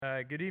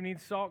Good evening,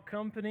 Salt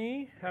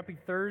Company. Happy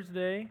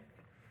Thursday.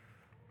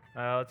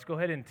 Let's go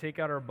ahead and take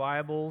out our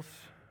Bibles.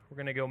 We're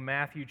going to go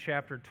Matthew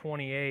chapter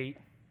 28,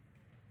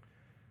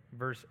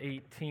 verse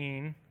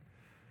 18.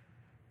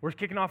 We're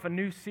kicking off a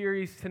new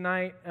series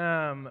tonight.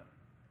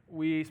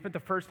 We spent the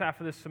first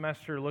half of this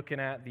semester looking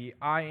at the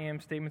I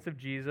am statements of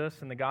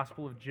Jesus in the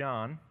Gospel of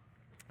John.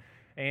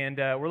 And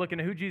we're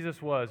looking at who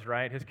Jesus was,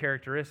 right? His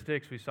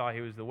characteristics. We saw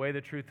he was the way, the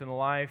truth, and the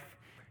life.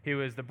 He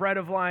was the bread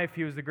of life.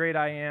 He was the great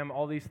I am,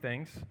 all these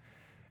things.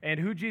 And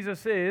who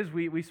Jesus is,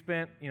 we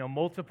spent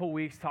multiple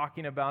weeks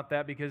talking about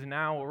that, because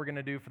now what we're going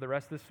to do for the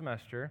rest of the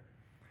semester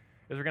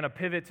is we're going to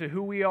pivot to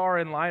who we are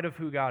in light of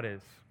who God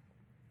is.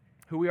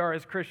 Who we are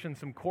as Christians,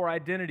 some core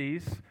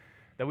identities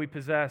that we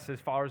possess as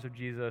followers of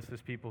Jesus,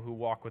 as people who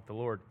walk with the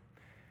Lord.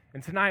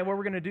 And tonight what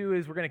we're going to do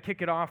is we're going to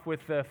kick it off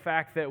with the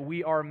fact that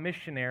we are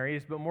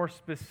missionaries, but more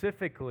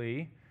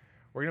specifically,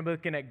 we're going to be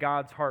looking at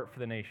God's heart for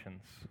the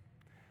nations.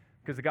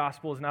 Because the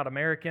gospel is not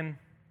American,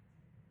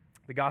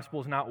 the gospel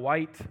is not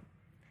white,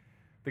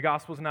 the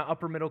gospel is not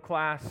upper middle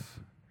class,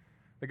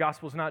 the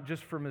gospel is not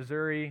just for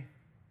Missouri,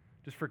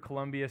 just for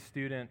Columbia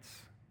students.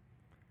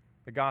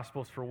 The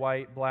gospel is for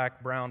white,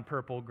 black, brown,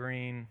 purple,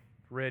 green,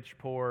 rich,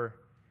 poor,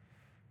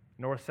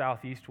 north,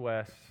 south, east,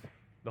 west,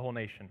 the whole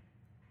nation,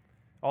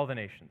 all the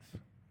nations.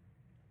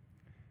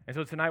 And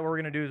so tonight what we're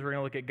going to do is we're going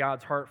to look at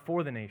God's heart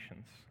for the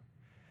nations.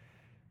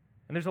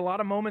 And there's a lot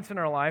of moments in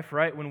our life,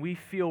 right, when we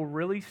feel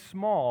really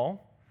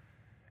small,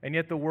 and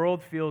yet the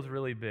world feels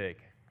really big.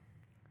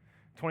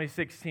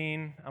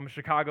 2016, I'm a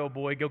Chicago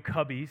boy. Go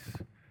Cubbies.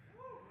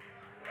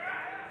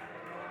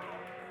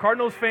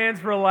 Cardinals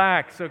fans,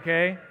 relax,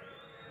 okay?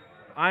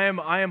 I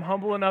am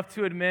humble enough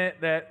to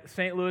admit that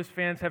St. Louis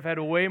fans have had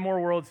way more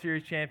World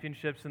Series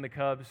championships than the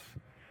Cubs.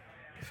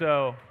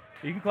 So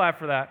you can clap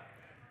for that.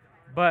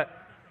 But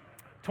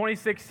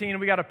 2016,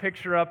 we got a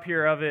picture up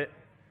here of it.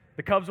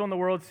 The Cubs won the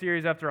World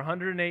Series after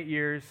 108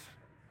 years.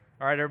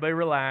 All right, everybody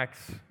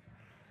relax.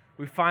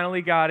 We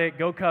finally got it.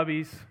 Go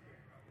Cubbies.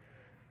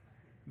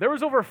 There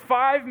was over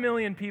 5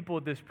 million people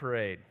at this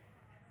parade.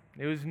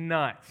 It was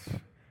nuts.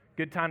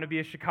 Good time to be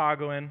a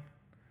Chicagoan.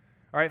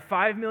 All right,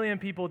 5 million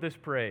people at this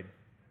parade.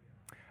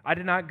 I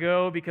did not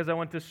go because I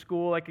went to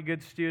school like a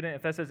good student.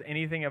 If that says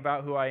anything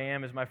about who I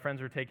am, is my friends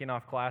were taking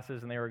off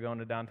classes and they were going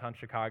to downtown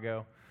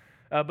Chicago.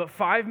 But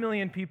 5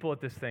 million people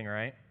at this thing,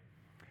 right?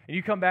 And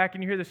you come back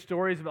and you hear the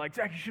stories about, like,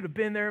 Zach, you should have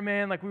been there,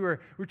 man. Like, we were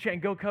chanting,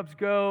 go Cubs,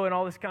 go, and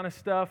all this kind of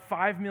stuff.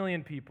 5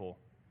 million people.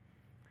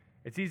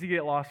 It's easy to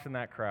get lost in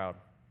that crowd.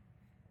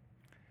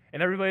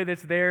 And everybody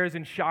that's there is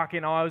in shock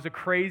and awe. It was a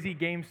crazy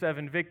Game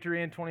 7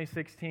 victory in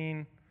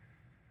 2016.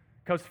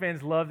 Cubs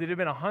fans loved it. It had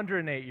been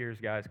 108 years,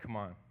 guys. Come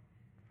on.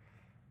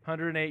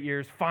 108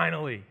 years.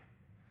 Finally.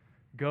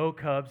 Go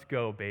Cubs,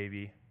 go,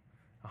 baby.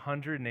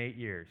 108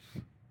 years.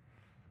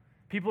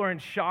 People are in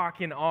shock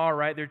and awe,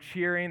 right? They're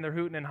cheering, they're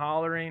hooting and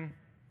hollering.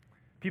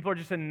 People are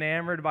just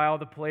enamored by all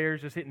the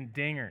players just hitting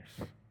dingers.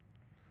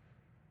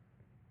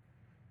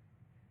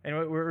 And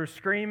we're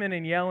screaming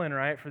and yelling,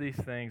 right, for these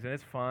things, and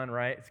it's fun,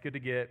 right? It's good to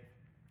get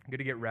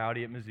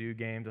rowdy at Mizzou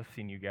games. I've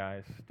seen you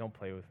guys. Don't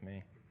play with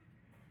me.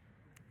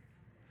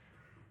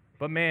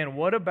 But man,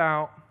 what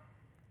about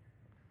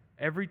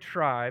every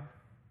tribe?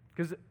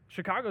 Because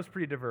Chicago's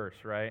pretty diverse,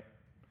 right?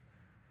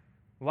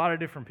 A lot of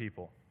different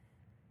people.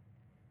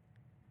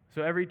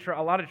 So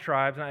a lot of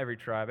tribes, not every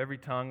tribe, every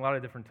tongue, a lot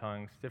of different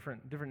tongues,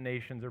 different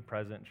nations are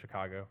present in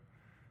Chicago.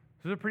 So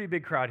there's a pretty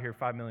big crowd here,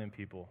 5 million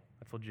people.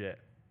 That's legit.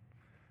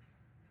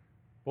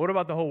 But what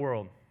about the whole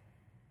world?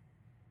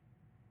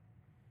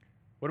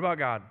 What about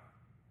God?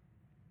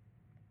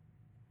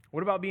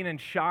 What about being in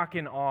shock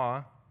and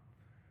awe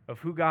of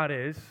who God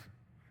is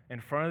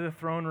in front of the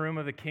throne room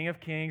of the King of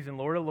Kings and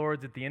Lord of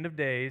Lords at the end of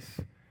days,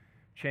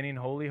 chanting,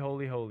 holy,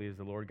 holy, holy is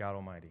the Lord God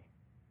Almighty?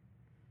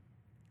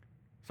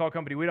 Salt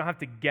Company, we don't have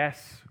to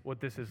guess what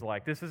this is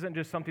like. This isn't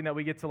just something that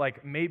we get to,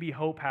 like, maybe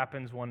hope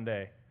happens one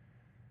day.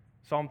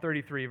 Psalm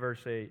 33,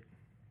 verse 8.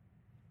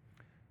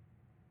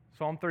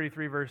 Psalm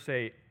 33, verse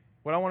 8.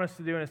 What I want us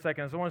to do in a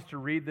second is I want us to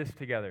read this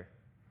together.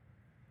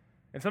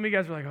 And some of you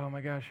guys are like, oh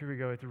my gosh, here we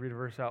go. I have to read a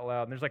verse out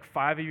loud. And there's like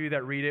 5 of you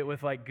that read it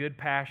with like good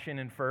passion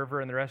and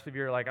fervor, and the rest of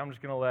you are like, I'm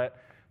just going to let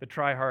the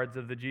tryhards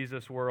of the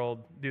Jesus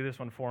world do this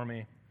one for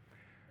me.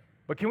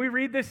 But can we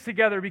read this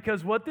together?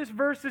 Because what this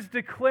verse is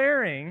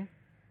declaring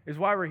is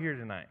why we're here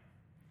tonight.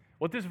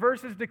 What this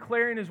verse is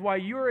declaring is why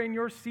you are in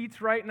your seats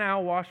right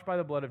now, washed by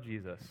the blood of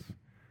Jesus.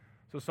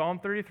 So Psalm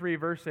 33,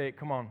 verse 8,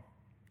 come on.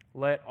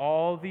 Let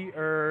all the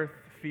earth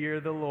fear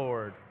the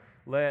Lord.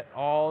 Let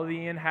all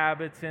the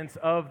inhabitants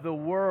of the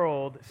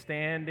world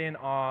stand in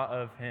awe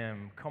of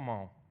him. Come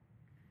on.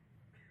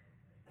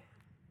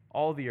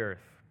 All the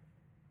earth.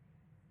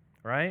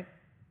 Right?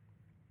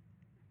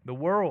 The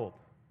world.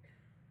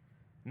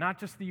 Not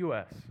just the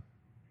U.S.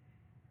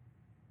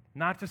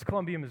 Not just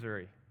Columbia,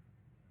 Missouri.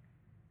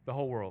 The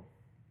whole world.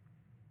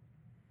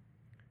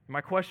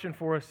 My question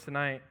for us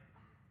tonight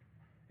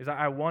is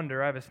I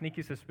wonder, I have a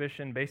sneaky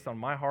suspicion based on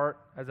my heart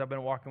as I've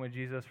been walking with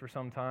Jesus for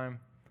some time,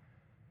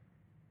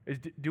 is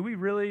do we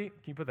really, can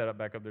you put that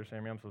back up there,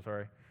 Sammy? I'm so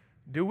sorry.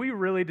 do we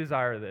really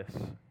desire this?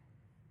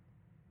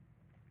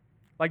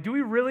 Like, do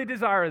we really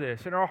desire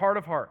this in our heart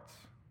of hearts?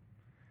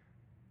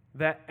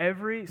 That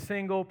every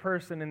single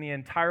person in the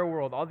entire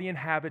world, all the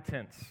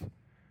inhabitants,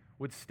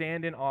 would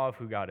stand in awe of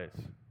who God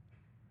is?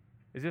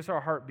 Is this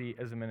our heartbeat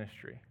as a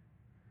ministry?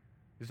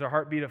 Is this our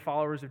heartbeat of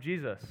followers of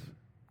Jesus?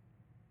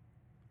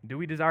 Do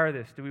we desire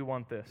this? Do we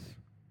want this?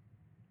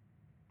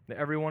 That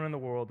everyone in the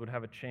world would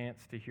have a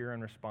chance to hear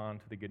and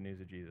respond to the good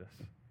news of Jesus.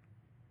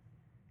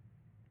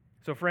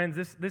 So friends,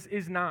 this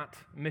is not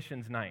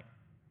missions night.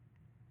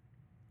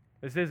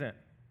 This isn't.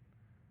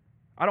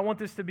 I don't want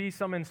this to be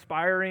some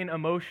inspiring,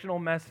 emotional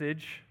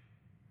message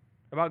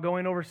about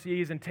going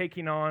overseas and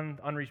taking on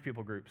unreached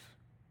people groups.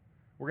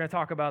 We're going to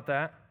talk about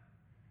that.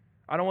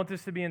 I don't want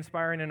this to be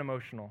inspiring and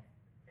emotional.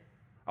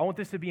 I want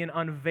this to be an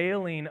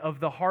unveiling of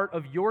the heart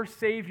of your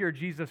Savior,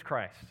 Jesus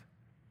Christ.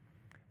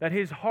 That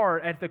his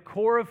heart, at the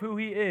core of who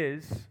he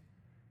is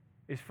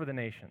for the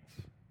nations.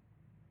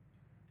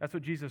 That's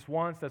what Jesus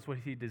wants. That's what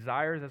he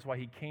desires. That's why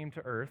he came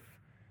to earth.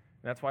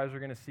 And that's why, as we're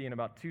going to see in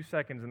about 2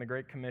 seconds in the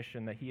Great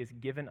Commission, that he has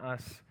given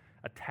us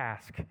a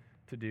task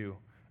to do,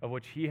 of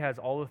which he has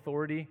all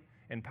authority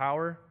and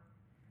power,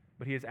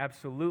 but he has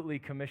absolutely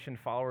commissioned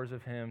followers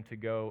of him to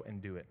go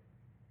and do it.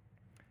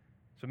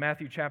 So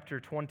Matthew chapter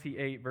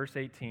 28, verse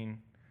 18,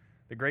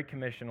 the Great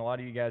Commission. A lot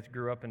of you guys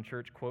grew up in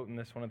church quoting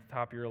this one at the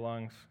top of your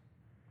lungs.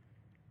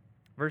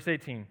 Verse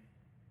 18,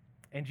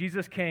 and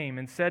Jesus came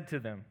and said to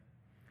them,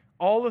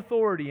 all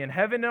authority in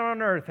heaven and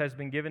on earth has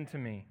been given to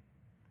me.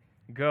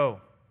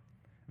 Go,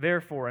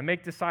 therefore, and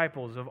make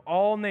disciples of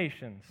all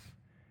nations,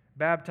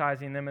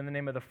 baptizing them in the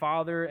name of the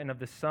Father and of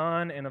the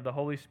Son and of the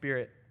Holy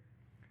Spirit,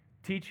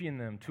 teaching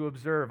them to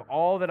observe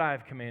all that I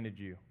have commanded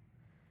you.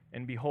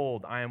 And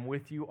behold, I am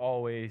with you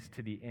always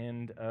to the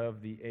end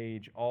of the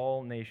age.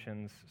 All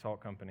nations,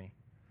 Salt Company.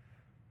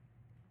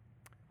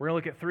 We're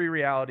going to look at 3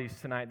 realities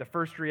tonight. The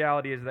first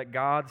reality is that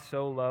God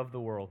so loved the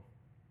world.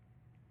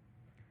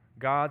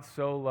 God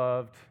so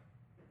loved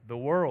the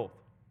world,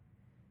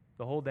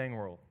 the whole dang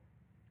world.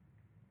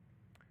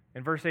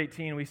 In verse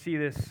 18, we see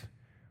this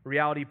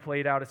reality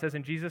played out. It says,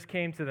 and Jesus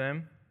came to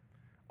them,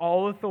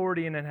 all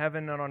authority in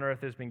heaven and on earth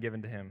has been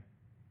given to him.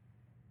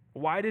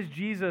 Why does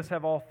Jesus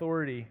have all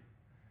authority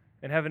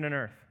in heaven and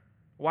earth?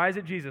 Why is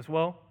it Jesus?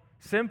 Well,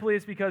 simply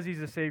it's because he's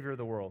the Savior of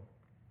the world.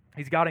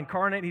 He's God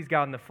incarnate, he's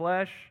God in the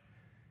flesh,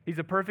 he's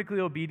a perfectly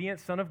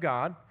obedient Son of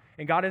God,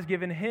 and God has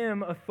given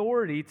him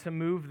authority to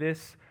move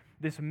this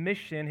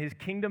mission, his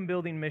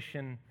kingdom-building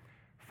mission,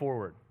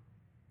 forward.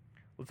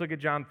 Let's look at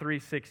John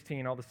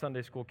 3:16. All the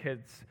Sunday school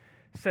kids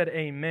said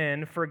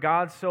amen. For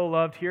God so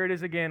loved, here it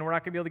is again. We're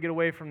not going to be able to get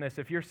away from this.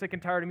 If you're sick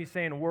and tired of me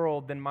saying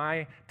world, then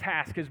my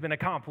task has been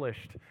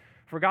accomplished.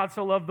 For God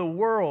so loved the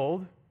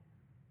world.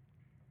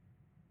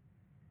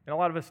 And a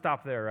lot of us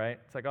stop there, right?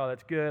 It's like, oh,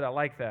 that's good. I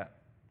like that.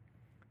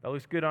 That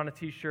looks good on a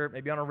t-shirt,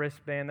 maybe on a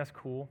wristband. That's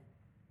cool.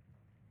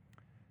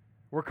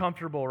 We're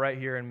comfortable right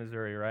here in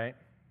Missouri, right?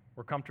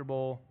 We're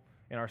comfortable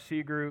in our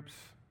C groups.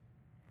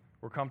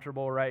 We're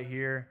comfortable right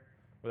here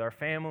with our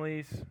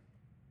families.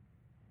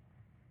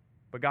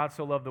 But God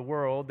so loved the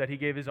world that he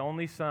gave his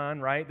only Son,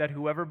 right? That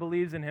whoever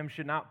believes in him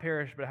should not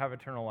perish but have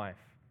eternal life.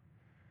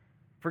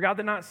 For God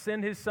did not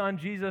send his Son,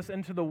 Jesus,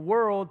 into the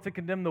world to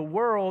condemn the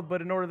world,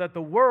 but in order that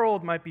the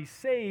world might be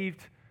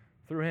saved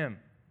through him.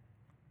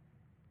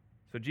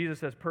 So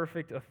Jesus has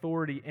perfect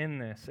authority in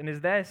this. And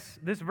is this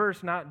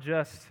verse not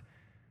just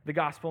the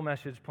gospel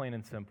message, plain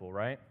and simple,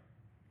 right?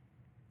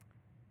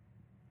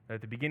 At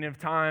the beginning of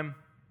time,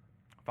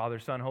 Father,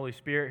 Son, Holy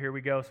Spirit, here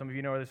we go. Some of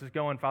you know where this is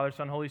going. Father,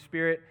 Son, Holy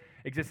Spirit,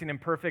 existing in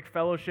perfect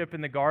fellowship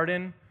in the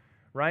garden,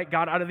 right?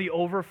 God, out of the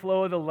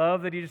overflow of the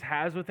love that he just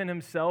has within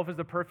himself as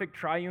the perfect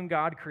triune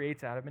God,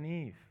 creates Adam and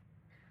Eve.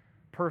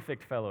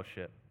 Perfect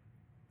fellowship.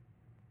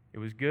 It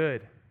was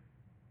good.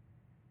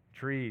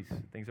 Trees,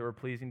 things that were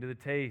pleasing to the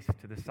taste,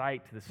 to the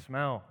sight, to the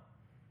smell,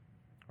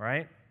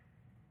 right?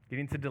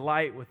 Getting to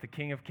delight with the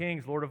King of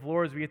Kings, Lord of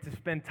Lords. We get to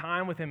spend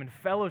time with him in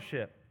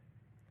fellowship.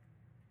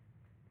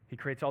 He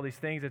creates all these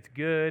things, it's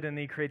good, and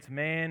he creates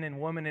man and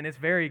woman, and it's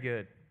very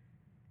good.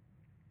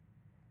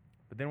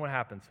 But then what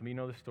happens? Some of you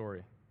know the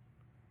story.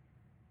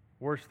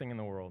 Worst thing in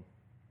the world.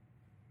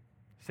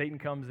 Satan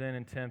comes in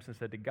and tempts and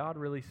said, did God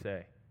really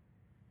say?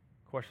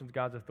 Questions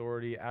God's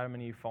authority. Adam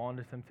and Eve fall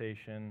into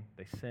temptation.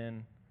 They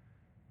sin.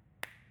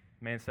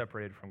 Man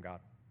separated from God.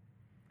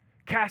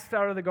 Cast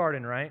out of the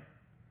garden, right?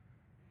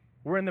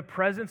 We're in the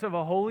presence of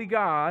a holy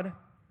God.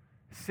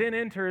 Sin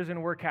enters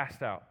and we're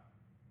cast out.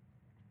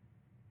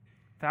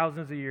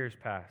 Thousands of years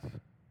pass. And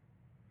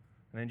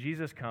then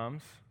Jesus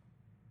comes,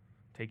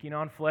 taking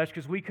on flesh,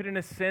 because we couldn't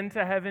ascend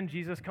to heaven.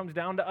 Jesus comes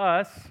down to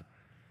us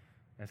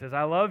and says,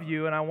 I love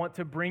you, and I want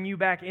to bring you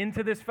back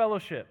into this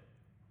fellowship.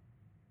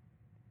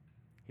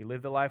 He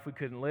lived the life we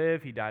couldn't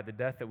live. He died the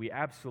death that we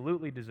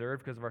absolutely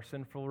deserved because of our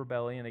sinful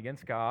rebellion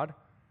against God.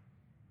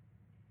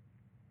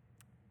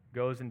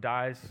 Goes and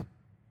dies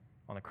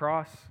on the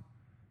cross.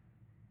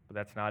 But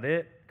that's not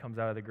it. Comes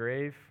out of the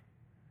grave.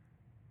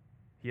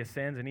 He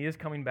ascends, and he is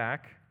coming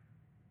back.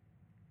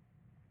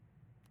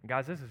 And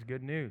guys, this is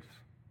good news.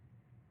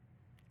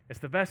 It's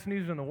the best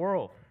news in the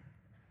world.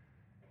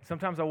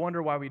 Sometimes I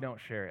wonder why we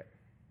don't share it.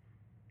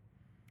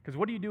 Because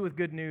what do you do with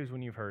good news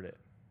when you've heard it?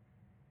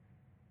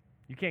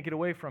 You can't get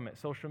away from it.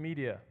 Social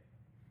media.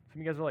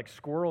 Some of you guys are like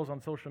squirrels on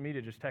social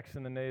media, just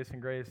texting the latest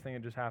and greatest thing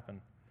that just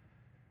happened.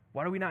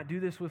 Why do we not do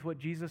this with what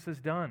Jesus has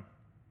done?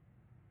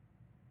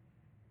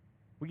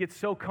 We get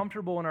so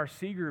comfortable in our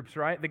C groups,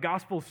 right? The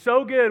gospel's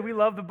so good. We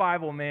love the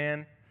Bible,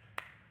 man.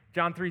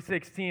 John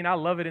 3:16, I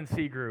love it in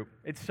C group.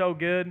 It's so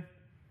good.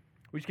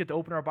 We just get to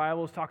open our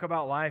Bibles, talk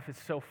about life.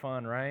 It's so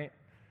fun, right?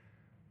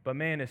 But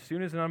man, as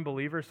soon as an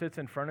unbeliever sits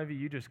in front of you,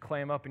 you just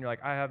clam up and you're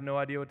like, I have no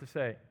idea what to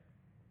say.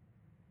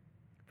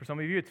 For some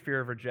of you, it's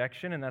fear of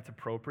rejection, and that's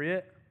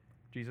appropriate.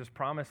 Jesus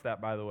promised that,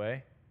 by the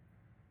way.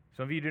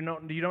 Some of you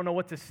don't know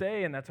what to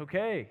say, and that's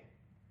okay.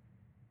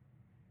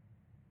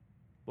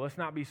 But let's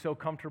not be so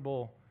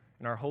comfortable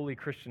in our holy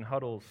Christian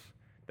huddles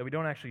that we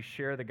don't actually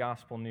share the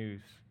gospel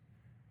news,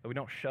 that we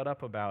don't shut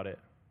up about it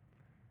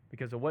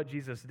because of what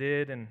Jesus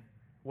did and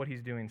what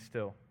he's doing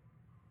still.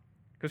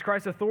 Because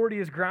Christ's authority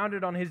is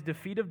grounded on his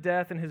defeat of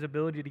death and his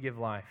ability to give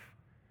life.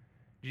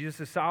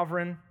 Jesus is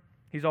sovereign.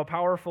 He's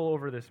all-powerful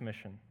over this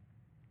mission.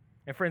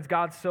 And friends,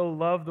 God so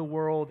loved the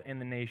world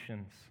and the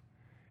nations.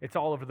 It's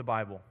all over the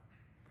Bible.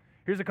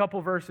 Here's a couple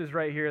verses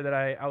right here that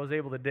I was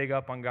able to dig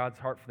up on God's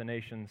heart for the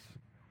nations.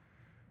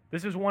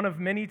 This is one of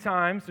many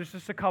times. There's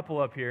just a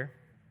couple up here.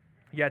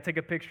 Yeah, take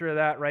a picture of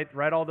that.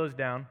 Write all those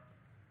down.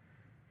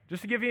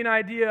 Just to give you an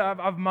idea,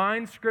 I've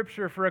mined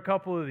Scripture for a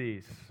couple of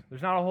these.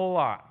 There's not a whole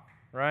lot,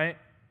 right?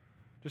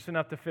 Just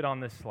enough to fit on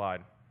this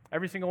slide.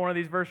 Every single one of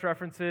these verse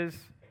references,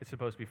 it's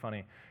supposed to be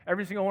funny.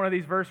 Every single one of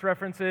these verse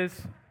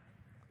references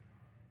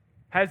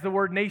has the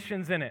word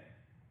nations in it.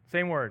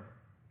 Same word.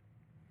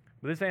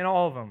 But this ain't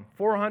all of them.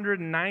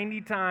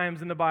 490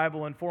 times in the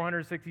Bible in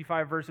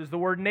 465 verses, the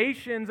word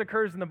nations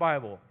occurs in the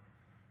Bible.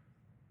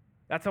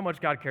 That's how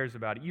much God cares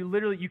about it.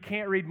 You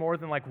can't read more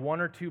than like one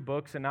or two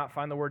books and not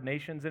find the word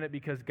nations in it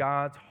because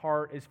God's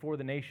heart is for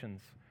the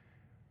nations.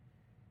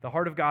 The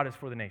heart of God is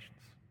for the nations.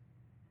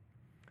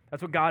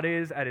 That's what God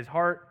is at his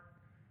heart.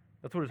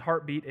 That's what his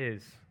heartbeat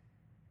is.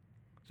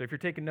 So if you're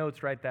taking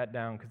notes, write that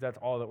down because that's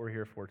all that we're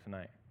here for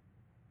tonight.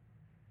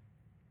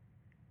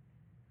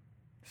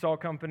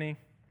 Salt Company,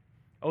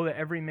 oh, that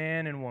every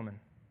man and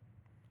woman,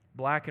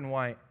 black and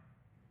white,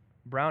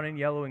 brown and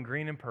yellow and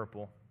green and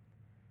purple,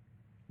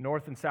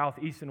 north and south,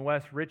 east and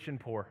west, rich and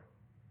poor,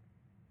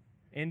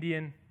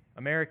 Indian,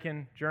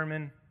 American,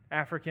 German,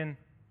 African,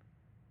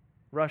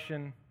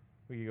 Russian,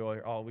 we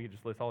could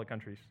just list all the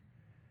countries.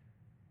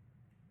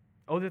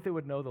 Oh, that they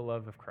would know the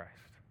love of Christ.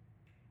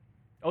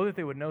 Oh, that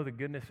they would know the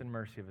goodness and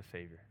mercy of a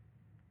Savior.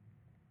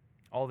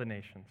 All the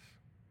nations.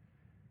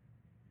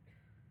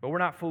 But we're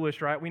not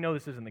foolish, right? We know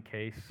this isn't the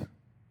case.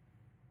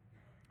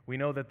 We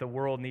know that the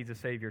world needs a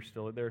Savior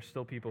still. There are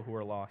still people who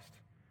are lost.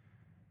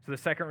 So the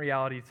second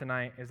reality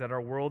tonight is that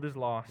our world is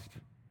lost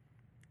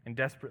and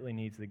desperately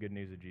needs the good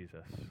news of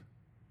Jesus.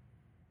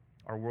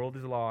 Our world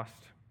is lost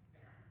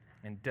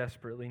and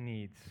desperately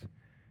needs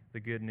the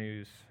good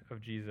news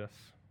of Jesus.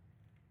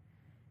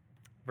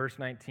 Verse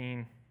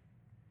 19,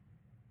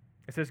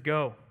 it says,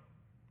 go.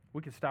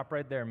 We could stop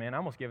right there, man. I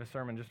almost gave a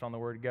sermon just on the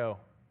word go.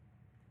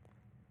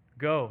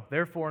 Go,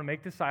 therefore, and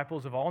make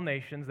disciples of all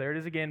nations. There it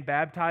is again,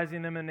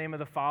 baptizing them in the name of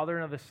the Father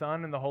and of the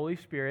Son and the Holy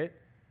Spirit,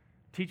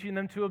 teaching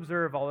them to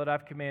observe all that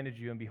I've commanded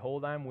you, and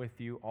behold, I am with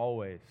you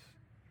always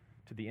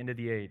to the end of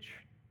the age.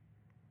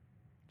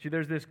 See,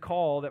 there's this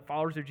call that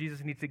followers of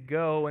Jesus need to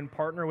go and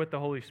partner with the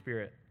Holy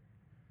Spirit.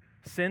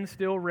 Sin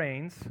still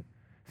reigns.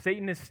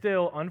 Satan is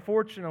still,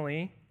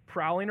 unfortunately,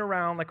 prowling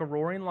around like a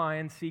roaring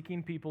lion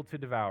seeking people to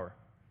devour.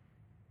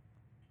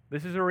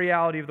 This is a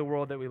reality of the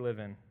world that we live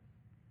in.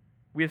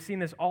 We have seen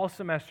this all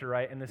semester,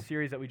 right, in the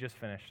series that we just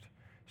finished.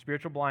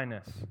 Spiritual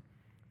blindness.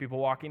 People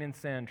walking in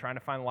sin, trying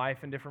to find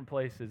life in different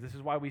places. This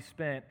is why we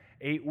spent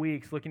 8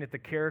 weeks looking at the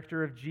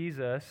character of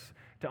Jesus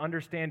to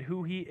understand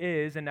who he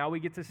is, and now we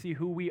get to see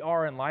who we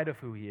are in light of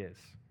who he is.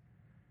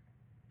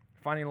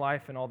 Finding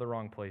life in all the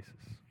wrong places.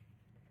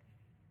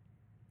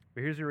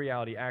 But here's the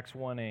reality, Acts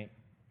 1:8.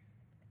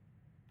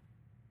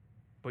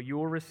 But you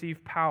will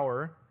receive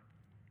power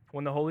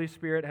when the Holy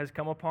Spirit has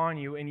come upon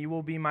you, and you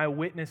will be my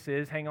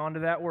witnesses, hang on to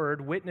that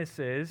word,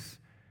 witnesses,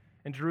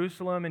 in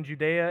Jerusalem and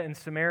Judea and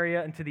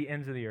Samaria and to the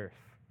ends of the earth.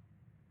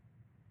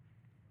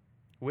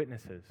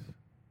 Witnesses.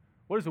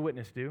 What does a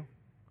witness do?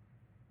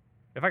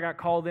 If I got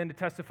called in to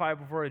testify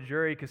before a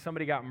jury because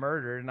somebody got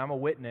murdered and I'm a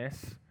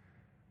witness,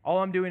 all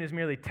I'm doing is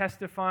merely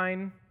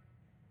testifying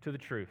to the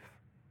truth.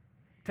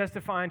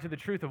 Testifying to the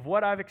truth of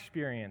what I've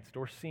experienced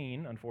or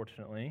seen,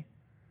 unfortunately.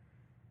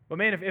 But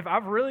man, if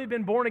I've really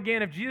been born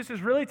again, if Jesus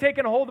has really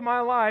taken a hold of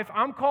my life,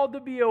 I'm called to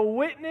be a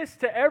witness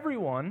to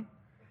everyone,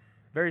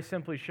 very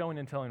simply showing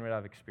and telling what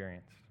I've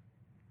experienced.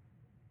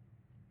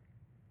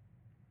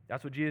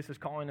 That's what Jesus is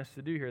calling us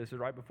to do here. This is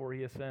right before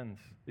he ascends.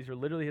 These are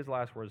literally his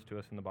last words to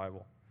us in the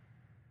Bible,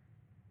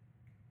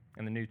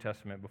 in the New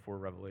Testament before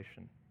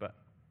Revelation. And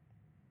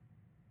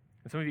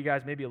some of you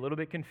guys may be a little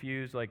bit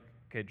confused, like,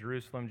 okay,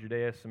 Jerusalem,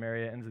 Judea,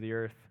 Samaria, ends of the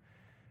earth.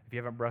 If you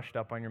haven't brushed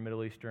up on your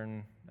Middle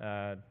Eastern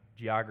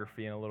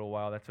geography in a little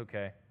while. That's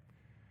okay.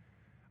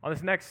 On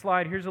this next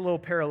slide, here's a little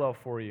parallel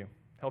for you.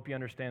 Help you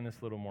understand this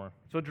a little more.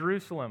 So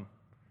Jerusalem,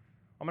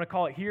 I'm going to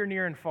call it here,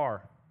 near, and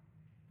far.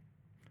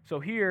 So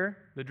here,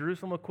 the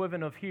Jerusalem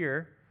equivalent of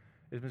here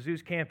is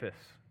Mizzou's campus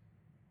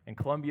and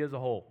Columbia as a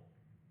whole.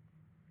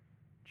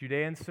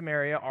 Judea and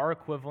Samaria, our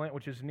equivalent,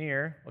 which is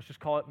near, let's just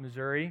call it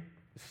Missouri,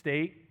 the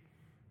state,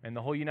 and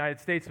the whole United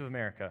States of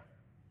America.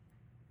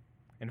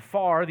 And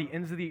far, the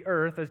ends of the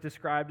earth, as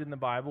described in the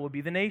Bible, would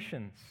be the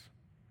nations.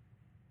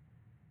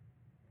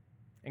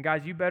 And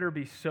guys, you better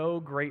be so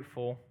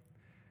grateful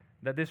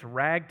that this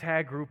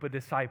ragtag group of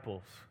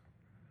disciples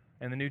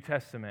in the New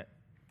Testament,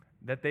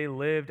 that they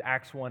lived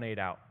Acts 1:8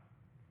 out.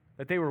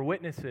 That they were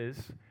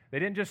witnesses. They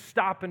didn't just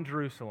stop in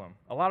Jerusalem.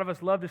 A lot of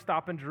us love to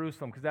stop in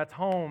Jerusalem because that's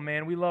home,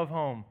 man. We love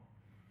home.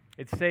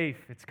 It's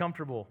safe. It's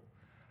comfortable.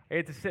 I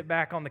get to sit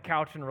back on the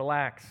couch and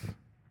relax.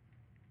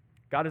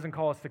 God doesn't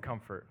call us to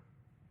comfort.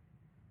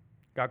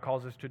 God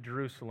calls us to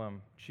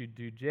Jerusalem, to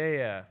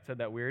Judea, said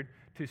that weird,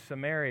 to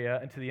Samaria,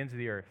 and to the ends of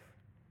the earth.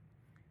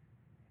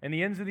 And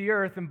the ends of the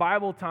earth in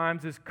Bible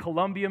times is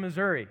Columbia,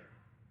 Missouri.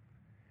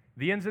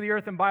 The ends of the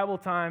earth in Bible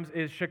times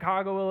is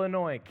Chicago,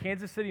 Illinois,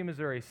 Kansas City,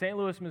 Missouri, St.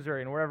 Louis,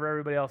 Missouri, and wherever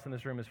everybody else in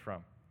this room is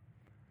from.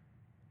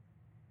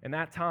 In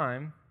that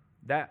time,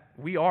 that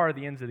we are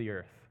the ends of the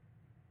earth.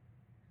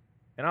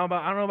 And I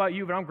don't know about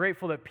you, but I'm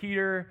grateful that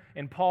Peter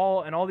and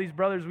Paul and all these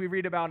brothers we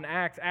read about in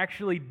Acts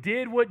actually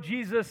did what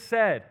Jesus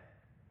said.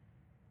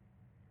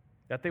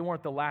 That they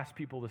weren't the last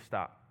people to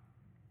stop.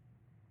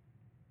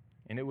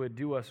 And it would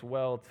do us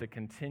well to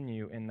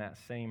continue in that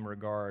same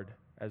regard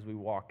as we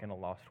walk in a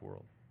lost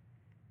world.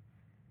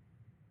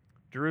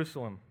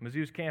 Jerusalem,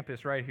 Mizzou's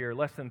campus right here,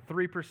 less than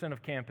 3%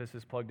 of campus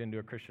is plugged into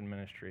a Christian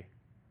ministry.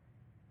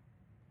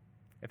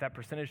 If that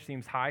percentage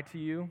seems high to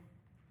you,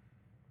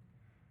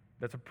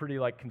 that's a pretty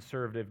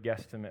conservative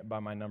guesstimate by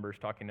my numbers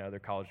talking to other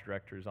college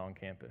directors on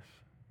campus.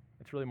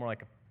 It's really more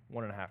like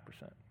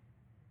 1.5%.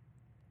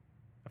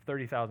 Of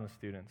 30,000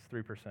 students,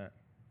 3%.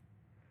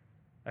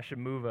 That should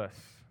move us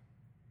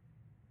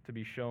to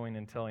be showing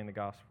and telling the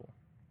gospel.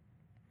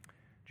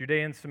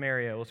 Judea and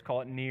Samaria, let's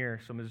call it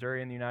near, so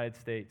Missouri and the United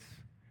States.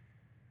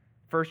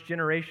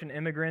 First-generation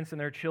immigrants and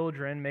their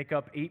children make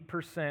up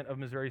 8% of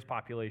Missouri's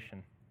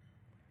population.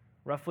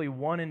 Roughly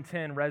 1 in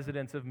 10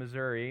 residents of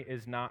Missouri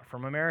is not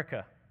from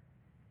America.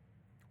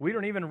 We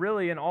don't even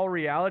really, in all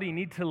reality,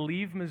 need to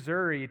leave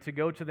Missouri to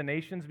go to the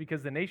nations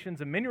because the nations,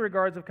 in many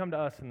regards, have come to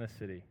us in this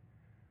city.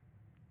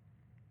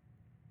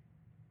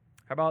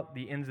 How about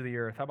the ends of the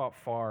earth? How about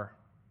far?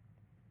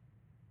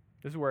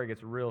 This is where it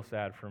gets real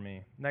sad for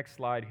me. Next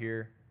slide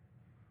here.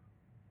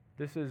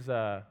 This is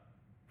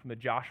from the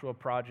Joshua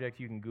Project.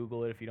 You can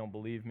Google it if you don't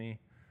believe me.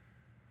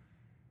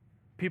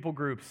 People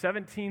groups,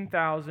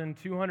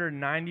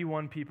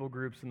 17,291 people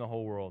groups in the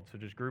whole world. So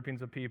just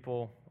groupings of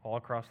people all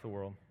across the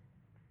world.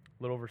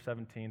 A little over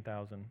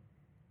 17,000.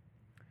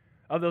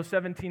 Of those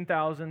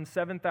 17,000,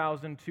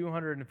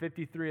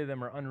 7,253 of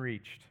them are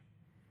unreached.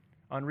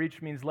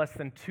 Unreached means less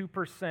than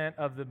 2%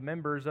 of the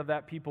members of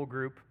that people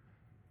group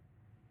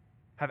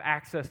have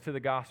access to the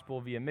gospel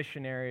via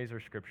missionaries or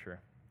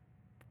scripture.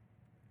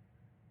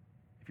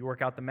 If you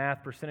work out the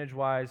math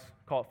percentage-wise,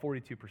 call it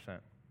 42%.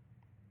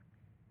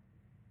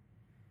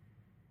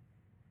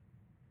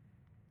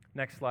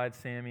 Next slide,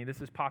 Sammy.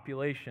 This is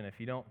population. If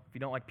you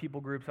don't like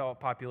people groups, how about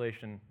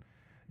population?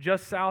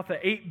 Just south of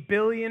 8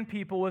 billion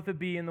people with a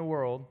B in the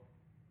world.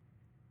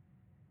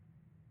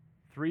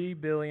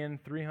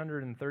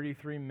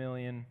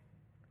 3,333,000,000.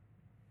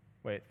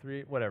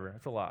 Whatever.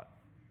 It's a lot.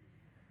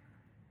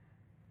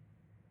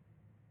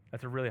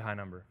 That's a really high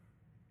number.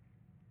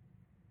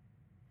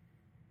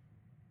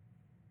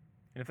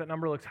 And if that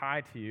number looks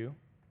high to you,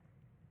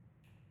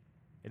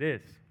 it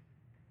is.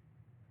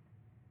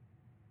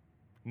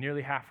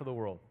 Nearly half of the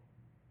world.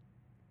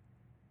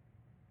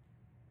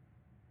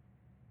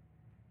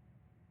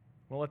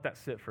 We'll let that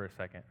sit for a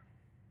second.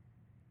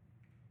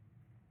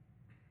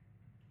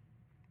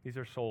 These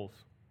are souls.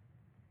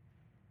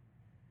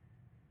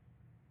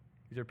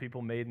 These are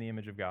people made in the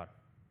image of God.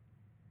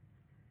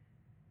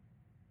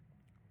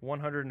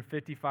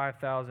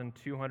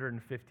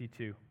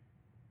 155,252.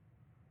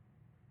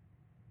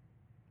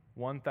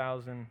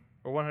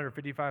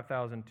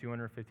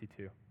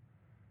 155,252.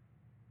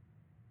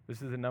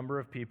 This is the number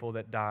of people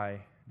that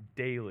die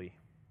daily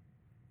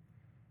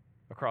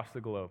across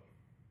the globe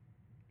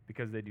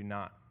because they do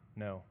not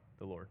know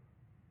the Lord.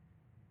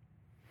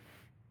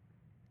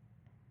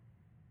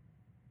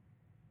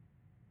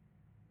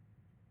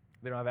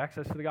 They don't have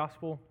access to the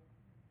gospel.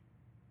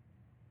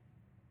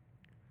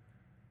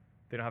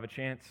 They don't have a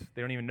chance.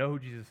 They don't even know who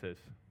Jesus is.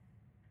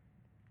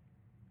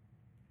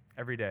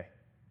 Every day.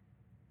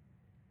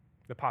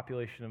 The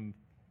population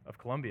of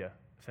Columbia,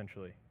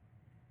 essentially,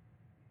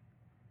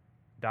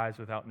 dies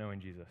without knowing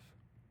Jesus.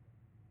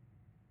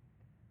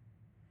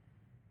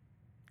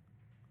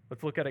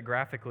 Let's look at it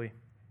graphically.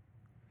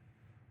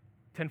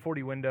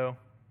 1040 window.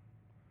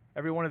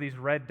 Every one of these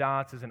red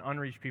dots is an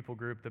unreached people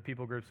group, the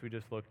people groups we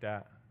just looked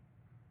at.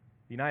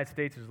 The United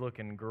States is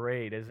looking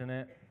great, isn't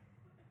it?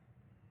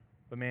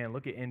 But man,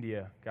 look at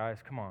India, guys,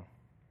 come on.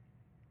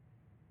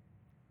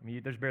 I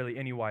mean, there's barely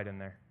any white in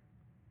there.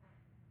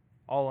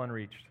 All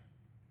unreached.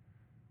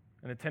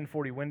 In the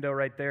 1040 window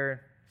right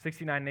there,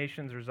 69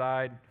 nations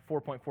reside,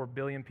 4.4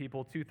 billion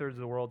people, 2/3 of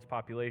the world's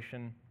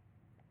population.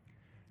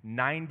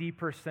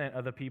 90%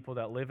 of the people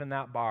that live in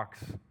that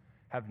box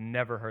have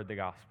never heard the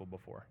gospel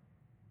before.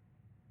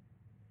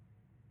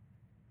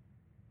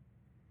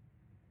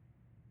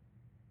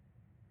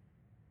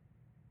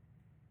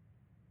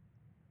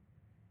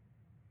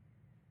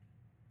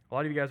 A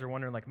lot of you guys are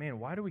wondering, like,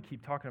 man, why do we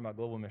keep talking about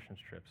global missions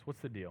trips?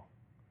 What's the deal?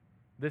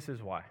 This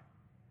is why.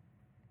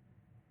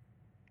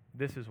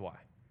 This is why.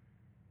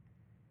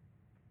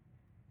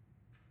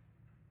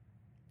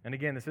 And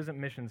again, this isn't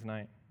missions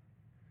night.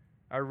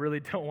 I really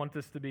don't want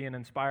this to be an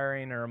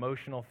inspiring or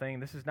emotional thing.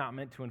 This is not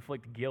meant to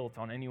inflict guilt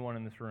on anyone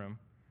in this room.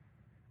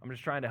 I'm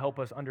just trying to help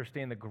us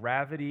understand the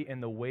gravity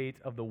and the weight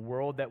of the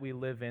world that we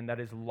live in that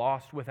is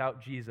lost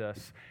without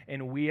Jesus.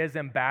 And we as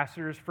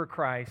ambassadors for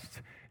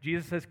Christ,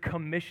 Jesus has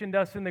commissioned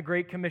us in the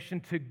Great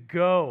Commission to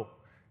go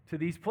to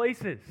these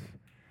places,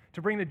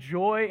 to bring the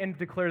joy and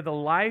declare the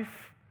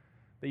life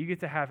that you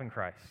get to have in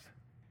Christ.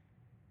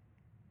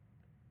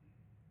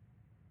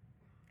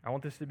 I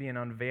want this to be an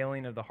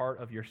unveiling of the heart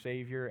of your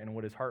Savior and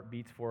what his heart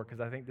beats for,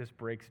 because I think this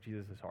breaks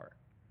Jesus' heart.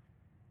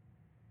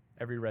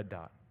 Every red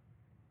dot.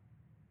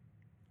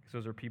 Because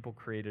those are people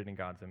created in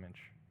God's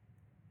image.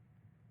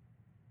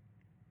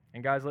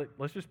 And guys,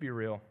 let's just be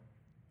real.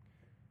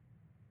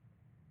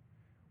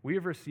 We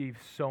have received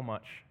so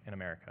much in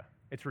America.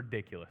 It's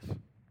ridiculous.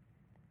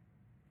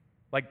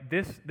 Like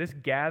this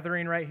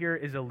gathering right here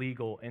is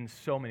illegal in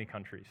so many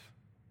countries.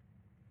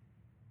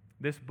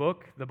 This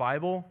book, the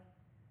Bible,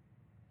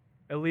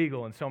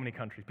 illegal in so many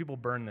countries. People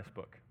burn this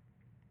book.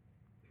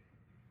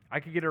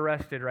 I could get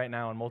arrested right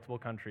now in multiple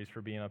countries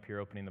for being up here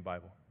opening the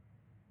Bible.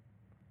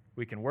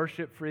 We can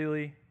worship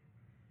freely.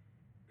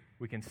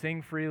 We can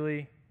sing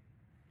freely.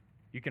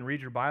 You can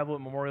read your Bible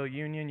at Memorial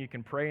Union. You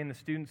can pray in the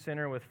student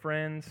center with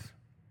friends.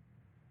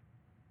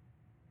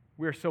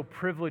 We are so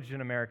privileged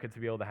in America to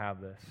be able to have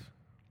this.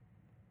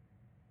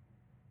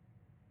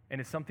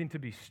 And it's something to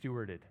be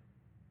stewarded.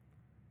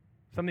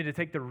 Something to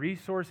take the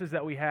resources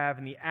that we have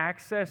and the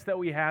access that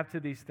we have to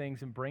these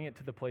things and bring it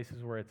to the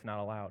places where it's not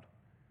allowed,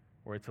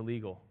 where it's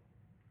illegal.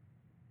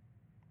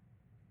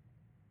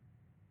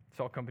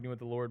 Salt Company with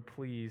the Lord,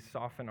 please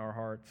soften our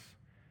hearts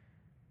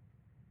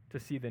to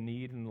see the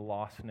need and the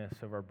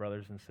lostness of our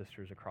brothers and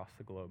sisters across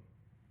the globe.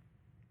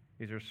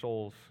 These are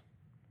souls,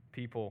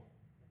 people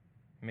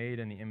made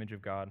in the image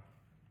of God.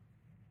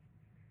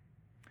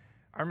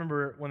 I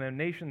remember when the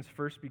nations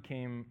first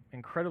became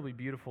incredibly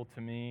beautiful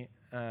to me,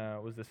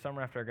 was the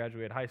summer after I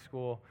graduated high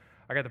school.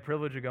 I got the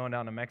privilege of going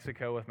down to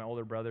Mexico with my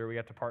older brother. We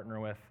got to partner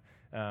with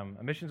a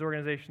missions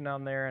organization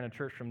down there and a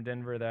church from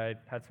Denver that I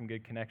had some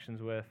good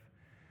connections with.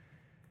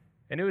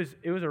 And it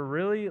was a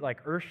really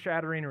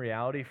earth-shattering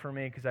reality for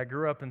me because I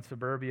grew up in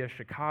suburbia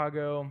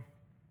Chicago,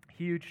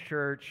 huge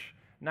church,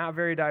 not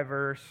very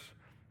diverse.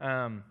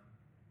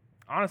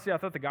 Honestly, I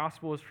thought the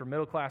gospel was for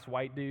middle-class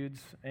white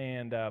dudes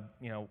and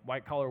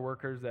white-collar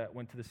workers that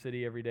went to the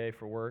city every day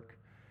for work.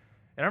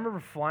 And I remember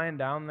flying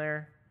down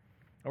there,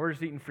 and we're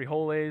just eating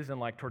frijoles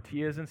and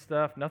tortillas and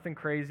stuff, nothing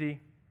crazy.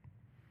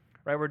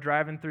 Right, we're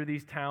driving through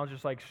these towns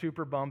just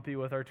super bumpy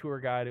with our tour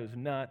guide. It was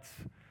nuts.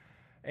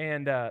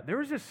 And there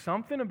was just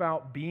something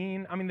about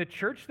the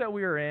church that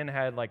we were in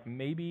had it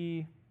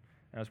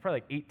was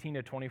probably 18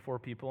 to 24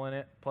 people in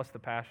it, plus the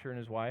pastor and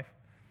his wife.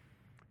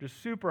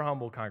 Just super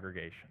humble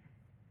congregation.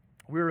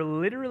 We were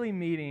literally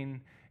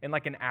meeting in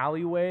an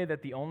alleyway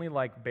that the only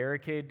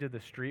barricade to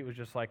the street was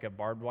just a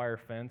barbed wire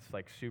fence,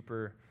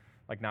 super,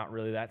 not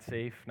really that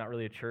safe, not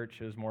really a church.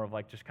 It was more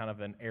of just kind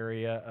of an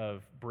area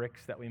of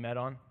bricks that we met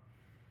on.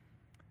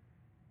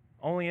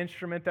 Only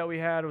instrument that we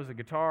had was a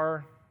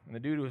guitar, and the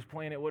dude who was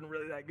playing it wasn't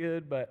really that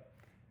good, but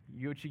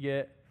you get what you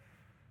get.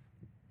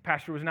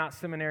 Pastor was not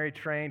seminary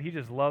trained. He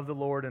just loved the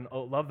Lord and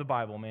loved the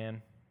Bible,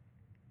 man.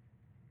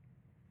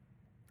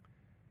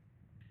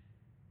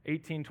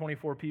 18,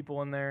 24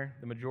 people in there,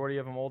 the majority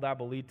of them old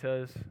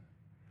abuelitas.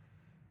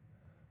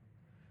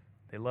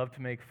 They love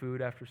to make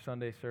food after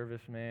Sunday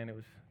service, man.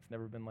 It's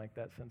never been like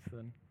that since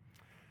then.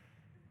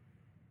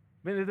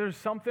 But there's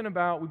something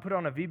about, we put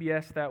on a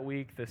VBS that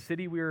week, the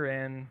city we were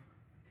in,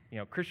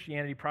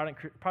 Christianity,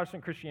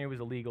 Protestant Christianity was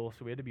illegal,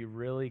 so we had to be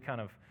really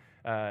kind of,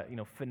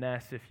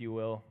 finesse, if you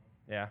will.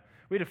 Yeah,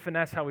 we had to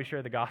finesse how we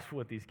share the gospel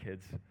with these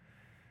kids.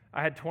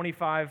 I had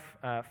 25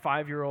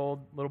 5-year-old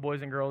little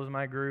boys and girls in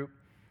my group,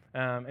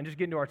 and just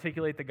getting to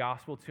articulate the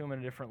gospel to them in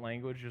a different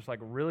language just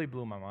really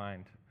blew my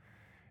mind.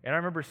 And I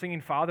remember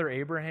singing Father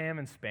Abraham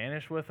in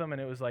Spanish with them,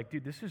 and it was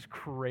dude, this is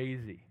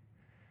crazy.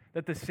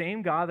 That the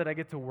same God that I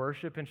get to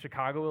worship in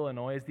Chicago,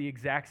 Illinois is the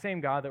exact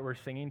same God that we're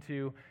singing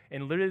to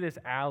in literally this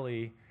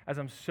alley as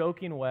I'm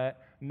soaking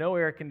wet, no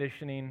air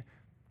conditioning,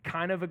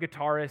 kind of a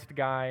guitarist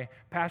guy,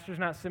 pastor's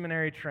not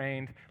seminary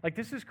trained.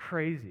 This is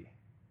crazy.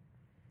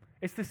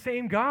 It's the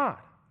same God.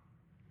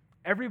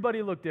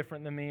 Everybody looked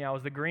different than me. I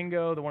was the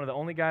gringo, one of the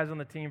only guys on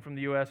the team from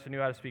the U.S. who knew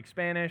how to speak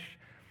Spanish.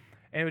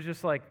 And it was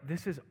just like,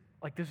 this is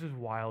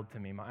wild to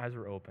me. My eyes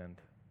were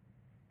opened.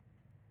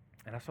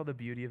 And I saw the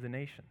beauty of the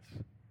nations.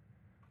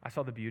 I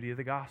saw the beauty of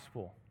the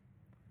gospel.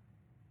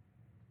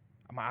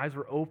 My eyes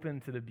were open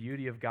to the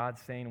beauty of God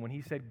saying, when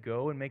he said,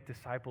 go and make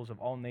disciples of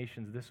all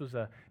nations, this was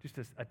just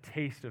a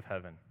taste of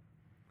heaven.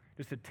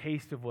 Just a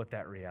taste of what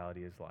that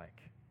reality is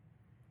like.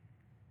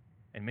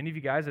 And many of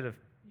you guys that have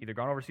either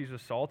gone overseas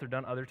with SALT or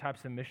done other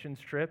types of missions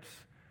trips,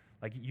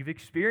 like you've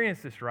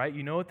experienced this, right?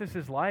 You know what this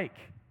is like.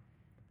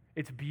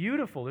 It's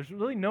beautiful. There's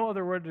really no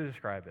other word to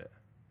describe it.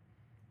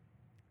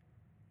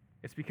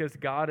 It's because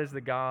God is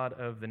the God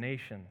of the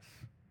nations.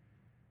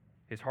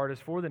 His heart is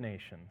for the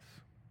nations.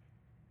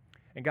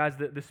 And guys,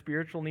 the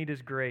spiritual need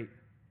is great,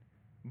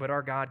 but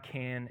our God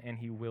can and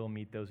he will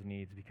meet those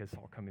needs because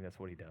ultimately that's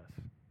what he does.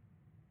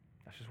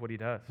 That's just what he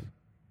does.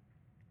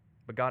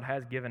 But God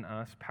has given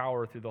us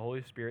power through the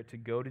Holy Spirit to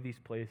go to these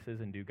places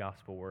and do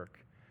gospel work.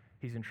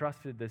 He's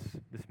entrusted this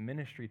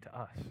ministry to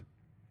us.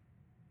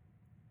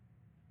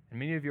 And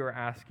many of you are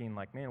asking,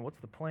 like, man, what's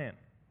the plan?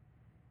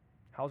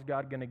 How's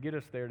God going to get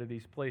us there to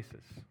these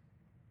places?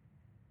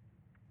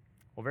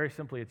 Well, very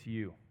simply, it's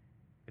you.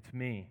 It's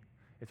me.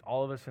 It's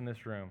all of us in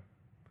this room.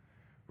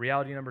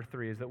 Reality number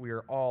 3 is that we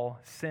are all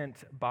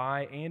sent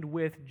by and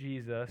with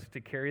Jesus to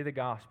carry the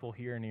gospel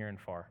here, near, and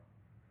far.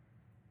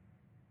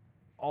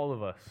 All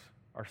of us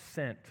are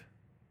sent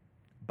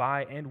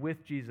by and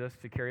with Jesus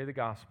to carry the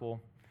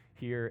gospel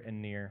here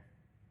and near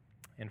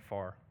and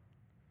far.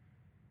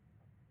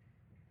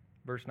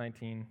 Verse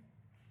 19.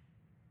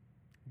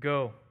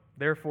 Go,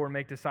 therefore,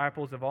 make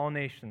disciples of all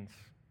nations,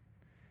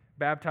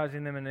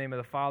 baptizing them in the name of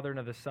the Father and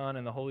of the Son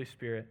and the Holy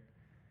Spirit,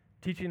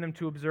 teaching them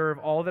to observe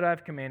all that I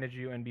have commanded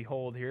you, and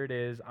behold, here it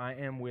is, I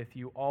am with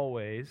you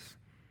always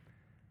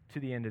to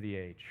the end of the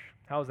age.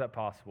 How is that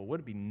possible? Would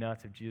it be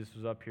nuts if Jesus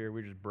was up here,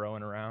 we were just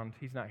broing around?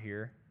 He's not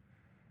here.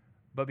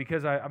 But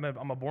because I'm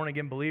a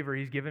born-again believer,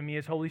 he's given me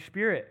his Holy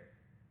Spirit.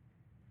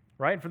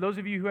 Right? And for those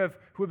of you who have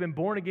been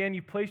born again,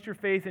 you've placed your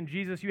faith in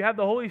Jesus, you have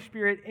the Holy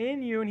Spirit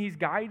in you, and he's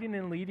guiding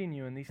and leading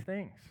you in these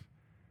things.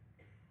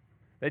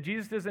 That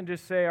Jesus doesn't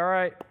just say, all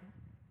right,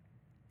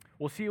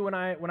 we'll see you when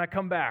I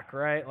come back,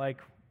 right?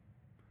 Like,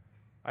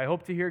 I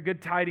hope to hear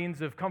good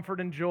tidings of comfort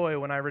and joy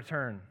when I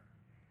return.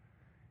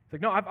 It's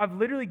like, no, I've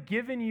literally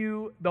given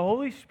you the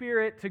Holy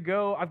Spirit to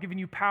go. I've given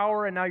you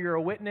power, and now you're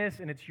a witness,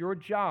 and it's your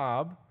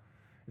job.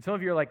 And some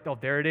of you are like, oh,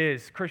 there it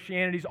is.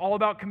 Christianity's all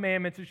about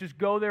commandments. It's just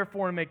go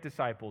therefore and make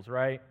disciples,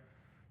 right?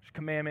 Just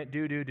commandment,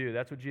 do.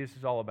 That's what Jesus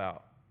is all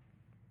about.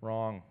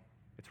 Wrong.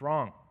 It's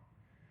wrong.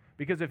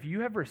 Because if you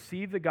have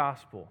received the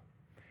gospel,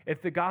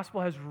 if the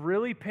gospel has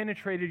really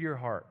penetrated your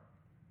heart,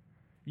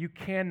 you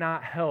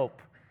cannot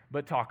help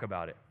but talk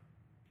about it.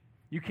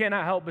 You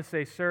cannot help but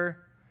say, sir,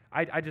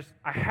 I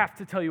have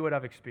to tell you what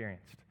I've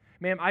experienced.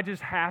 Ma'am, I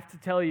just have to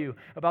tell you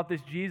about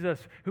this Jesus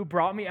who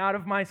brought me out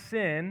of my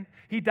sin.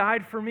 He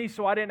died for me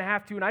so I didn't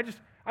have to, and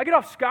I get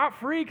off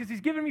scot-free because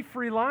he's given me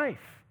free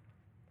life.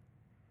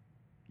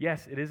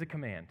 Yes, it is a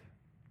command,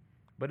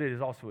 but it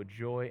is also a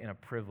joy and a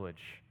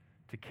privilege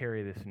to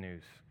carry this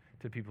news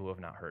to people who have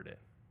not heard it.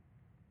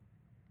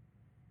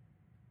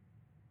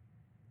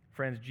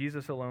 Friends,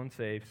 Jesus alone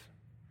saves.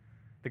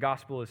 The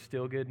gospel is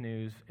still good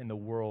news, and the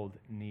world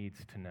needs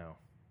to know.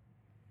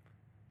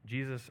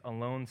 Jesus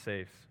alone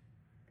saves.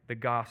 The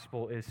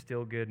gospel is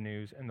still good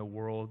news, and the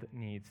world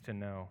needs to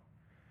know.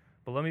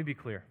 But let me be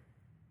clear.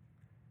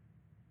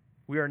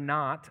 We are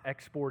not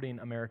exporting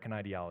American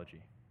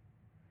ideology.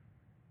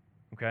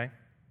 Okay?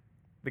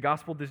 The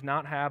gospel does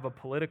not have a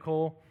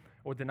political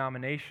or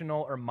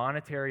denominational or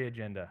monetary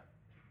agenda.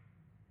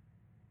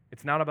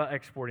 It's not about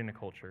exporting a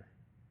culture.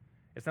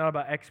 It's not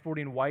about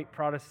exporting white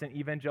Protestant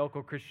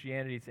evangelical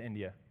Christianity to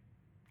India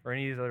or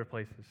any of these other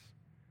places.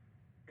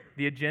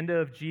 The agenda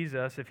of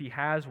Jesus, if he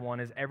has one,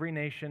 is every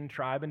nation,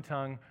 tribe, and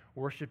tongue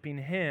worshiping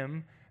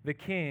him, the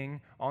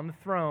King, on the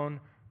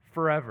throne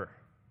forever.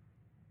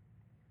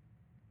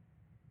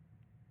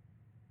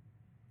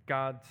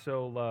 God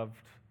so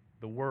loved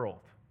the world,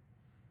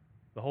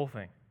 the whole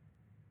thing.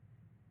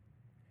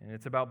 And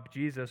it's about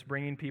Jesus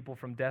bringing people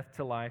from death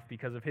to life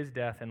because of his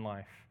death and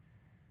life.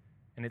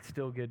 And it's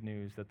still good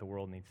news that the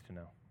world needs to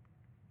know.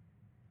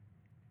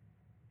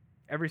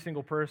 Every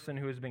single person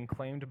who has been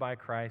claimed by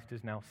Christ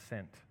is now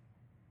sent.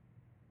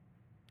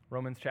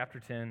 Romans chapter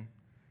 10,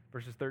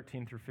 verses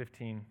 13 through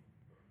 15.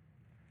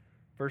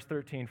 Verse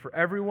 13, for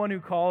everyone who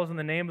calls on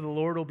the name of the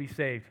Lord will be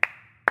saved.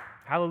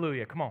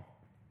 Hallelujah, come on.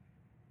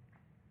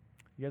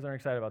 You guys aren't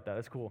excited about that,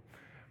 that's cool.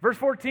 Verse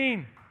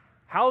 14,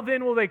 how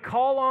then will they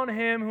call on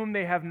him whom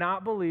they have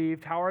not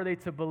believed? How are they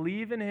to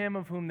believe in him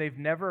of whom they've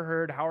never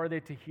heard? How are they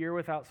to hear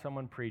without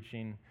someone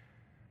preaching?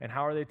 And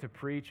how are they to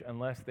preach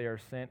unless they are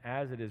sent?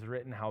 As it is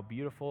written, how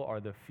beautiful are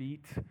the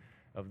feet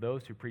of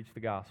those who preach the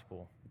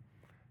gospel.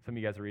 Some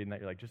of you guys are reading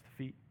that, you're like, just the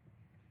feet?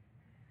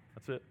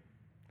 That's it.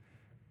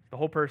 The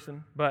whole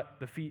person, but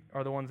the feet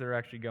are the ones that are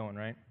actually going,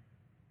 right?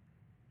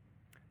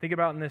 Think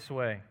about it in this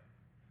way.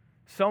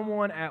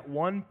 Someone at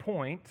one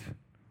point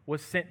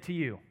was sent to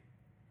you.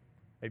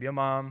 Maybe a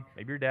mom,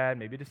 maybe your dad,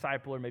 maybe a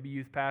disciple, or maybe a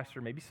youth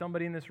pastor, maybe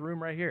somebody in this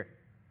room right here.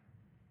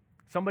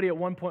 Somebody at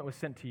one point was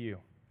sent to you.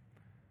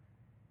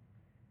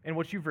 And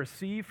what you've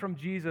received from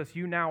Jesus,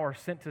 you now are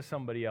sent to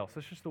somebody else.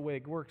 That's just the way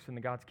it works in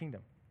the God's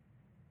kingdom.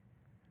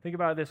 Think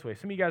about it this way.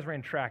 Some of you guys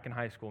ran track in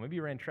high school. Maybe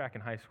you ran track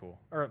in high school.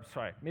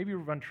 Maybe you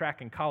run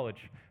track in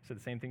college. I said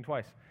the same thing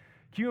twice.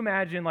 Can you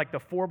imagine like the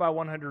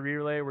 4x100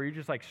 relay where you're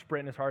just like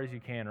sprinting as hard as you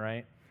can,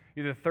 right?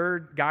 You're the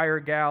third guy or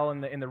gal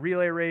in the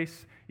relay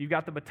race. You've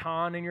got the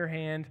baton in your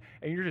hand,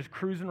 and you're just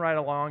cruising right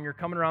along. You're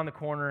coming around the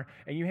corner,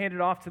 and you hand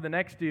it off to the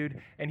next dude,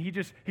 and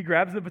he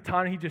grabs the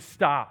baton, and he just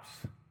stops.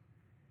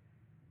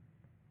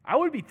 I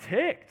would be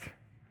ticked.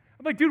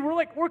 I'm like, dude,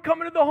 we're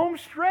coming to the home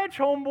stretch,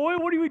 homeboy.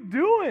 What are we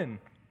doing?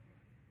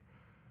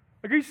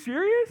 Like, are you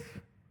serious?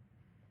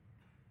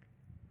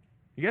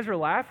 You guys are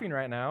laughing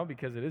right now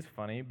because it is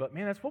funny, but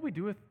man, that's what we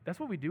do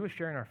with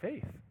sharing our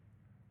faith.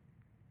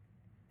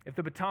 If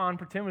the baton,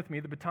 pretend with me,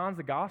 the baton's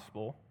the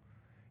gospel.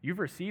 You've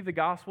received the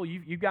gospel,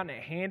 you've gotten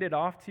it handed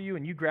off to you,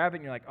 and you grab it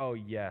and you're like, oh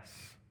yes,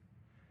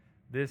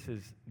 this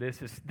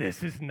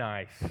is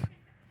nice.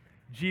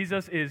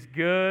 Jesus is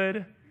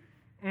good.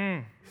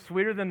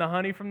 Sweeter than the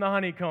honey from the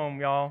honeycomb,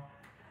 y'all.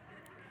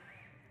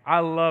 I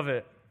love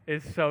it.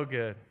 It's so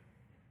good.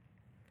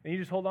 And you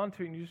just hold on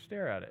to it and you just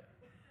stare at it.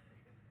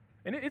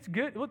 And it's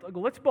good.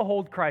 Let's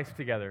behold Christ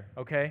together,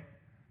 okay?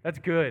 That's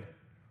good.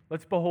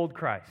 Let's behold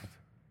Christ.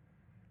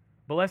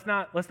 But let's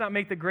not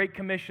make the Great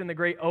Commission the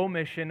Great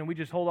Omission and we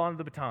just hold on to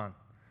the baton.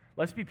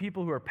 Let's be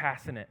people who are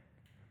passing it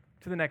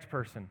to the next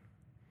person.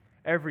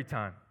 Every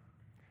time.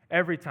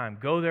 Every time.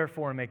 Go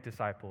therefore and make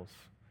disciples.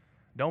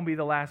 Don't be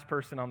the last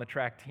person on the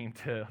track team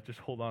to just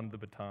hold on to the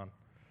baton.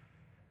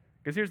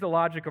 Because here's the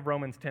logic of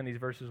Romans 10, these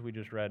verses we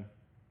just read.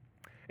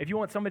 If you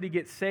want somebody to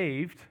get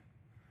saved,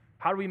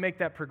 how do we make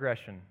that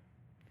progression?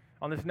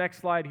 On this next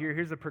slide here,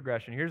 here's the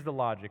progression. Here's the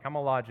logic. I'm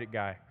a logic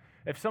guy.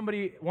 If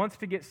somebody wants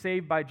to get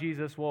saved by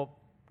Jesus, well,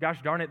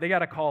 gosh darn it, they got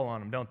to call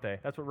on him, don't they?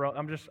 That's what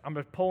I'm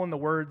just pulling the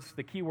words,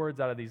 the key words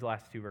out of these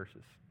last two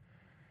verses.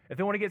 If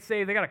they want to get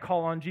saved, they got to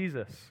call on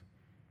Jesus.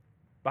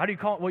 But how do you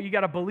call? Well, you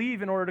got to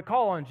believe in order to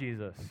call on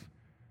Jesus.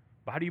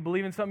 But how do you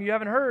believe in something you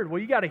haven't heard?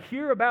 Well, you got to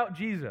hear about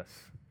Jesus.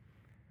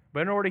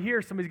 But in order to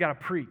hear, somebody's got to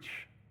preach.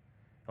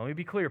 Let me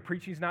be clear,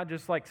 preaching is not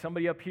just like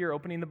somebody up here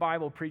opening the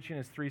Bible. Preaching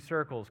is 3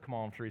 circles. Come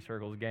on, 3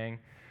 circles, gang.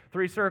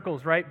 3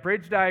 circles, right?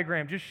 Bridge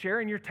diagram, just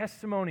sharing your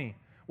testimony,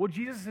 what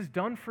Jesus has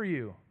done for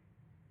you.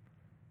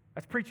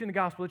 That's preaching the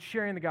gospel. It's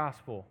sharing the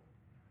gospel.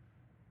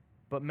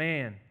 But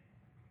man,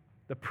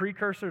 the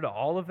precursor to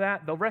all of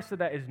that, the rest of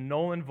that is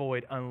null and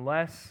void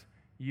unless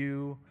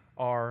you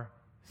are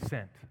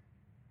sent.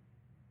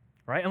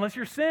 Right? Unless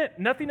you're sent,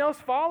 nothing else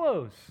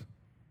follows.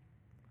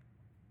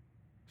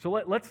 So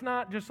let's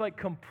not just like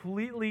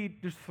completely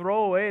just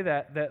throw away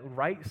that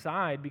right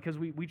side because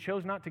we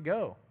chose not to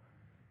go.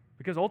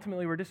 Because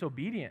ultimately we're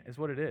disobedient is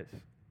what it is.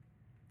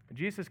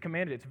 Jesus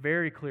commanded, it's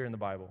very clear in the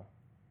Bible.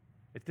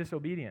 It's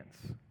disobedience.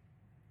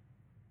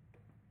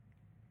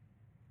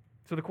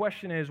 So the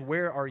question is,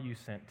 where are you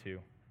sent to?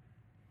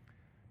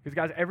 Because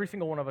guys, every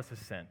single one of us is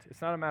sent.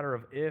 It's not a matter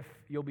of if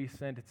you'll be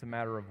sent, it's a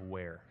matter of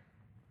where.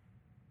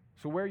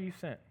 So where are you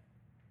sent?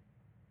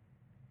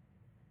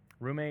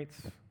 Roommates?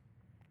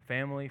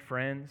 Family,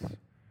 friends.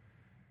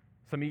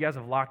 Some of you guys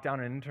have locked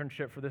down an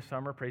internship for this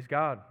summer. Praise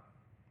God.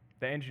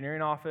 The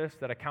engineering office,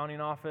 that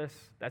accounting office,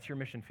 that's your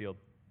mission field.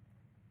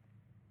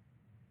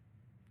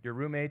 Your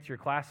roommates, your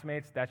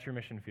classmates, that's your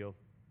mission field.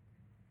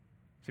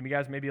 Some of you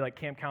guys may be like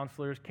camp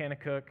counselors,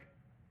 Kanakuk.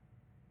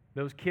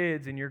 Those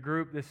kids in your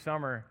group this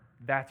summer,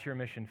 that's your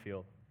mission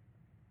field.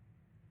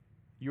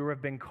 You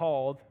have been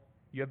called,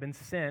 you have been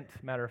sent,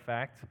 matter of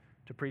fact,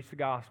 to preach the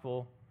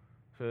gospel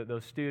so that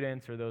those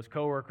students or those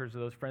coworkers or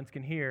those friends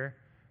can hear,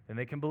 then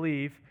they can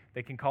believe,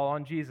 they can call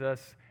on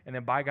Jesus, and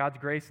then by God's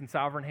grace and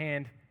sovereign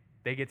hand,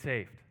 they get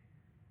saved.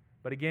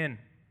 But again,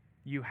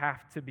 you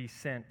have to be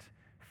sent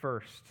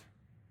first.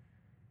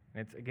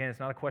 And it's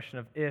not a question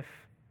of if,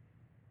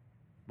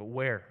 but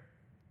where.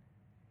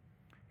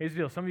 Here's the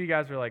deal. Some of you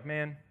guys are like,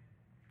 man,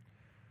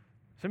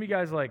 some of you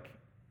guys like,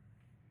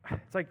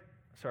 it's like,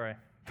 sorry.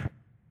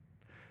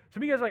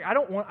 Some of you guys are like, I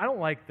don't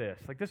like this.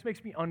 Like, this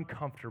makes me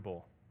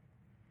uncomfortable.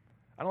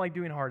 I don't like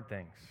doing hard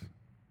things.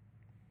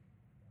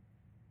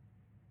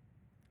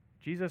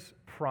 Jesus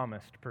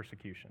promised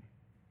persecution.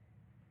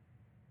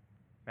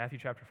 Matthew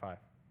chapter 5.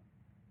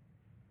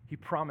 He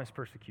promised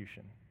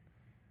persecution.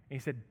 And he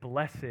said,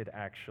 blessed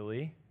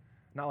actually.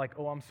 Not like,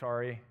 oh, I'm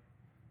sorry.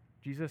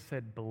 Jesus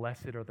said,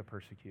 blessed are the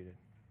persecuted.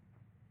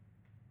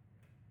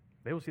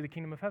 They will see the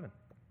kingdom of heaven.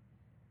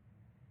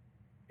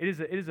 It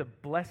is a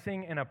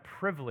blessing and a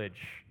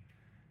privilege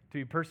to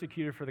be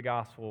persecuted for the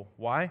gospel.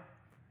 Why?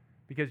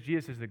 Because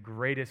Jesus is the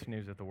greatest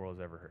news that the world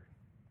has ever heard.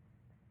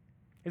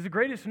 It's the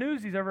greatest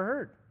news he's ever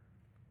heard.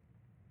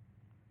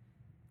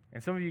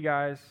 And some of you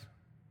guys,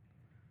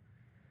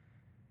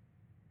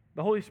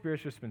 the Holy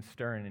Spirit's just been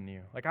stirring in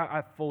you. Like,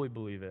 I fully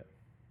believe it.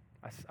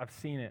 I've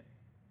seen it.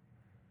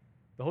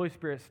 The Holy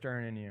Spirit's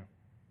stirring in you.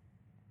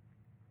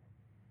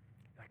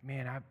 Like,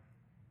 man,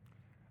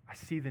 I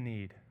see the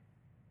need.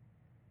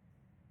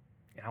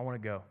 And I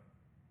want to go.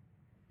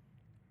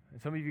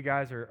 And some of you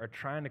guys are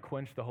trying to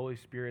quench the Holy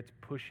Spirit's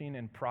pushing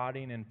and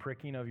prodding and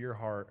pricking of your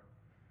heart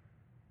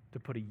to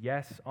put a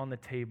yes on the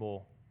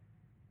table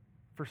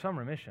for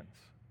summer missions.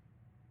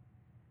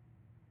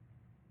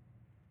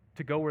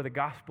 To go where the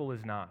gospel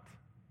is not.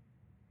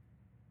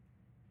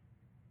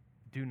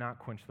 Do not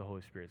quench the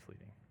Holy Spirit's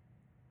leading.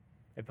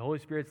 If the Holy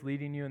Spirit's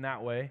leading you in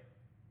that way,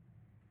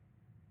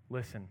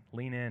 listen,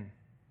 lean in.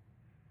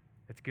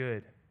 It's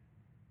good.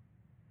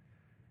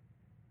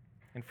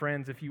 And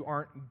friends, if you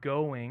aren't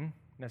going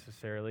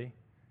necessarily,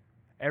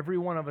 every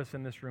one of us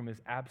in this room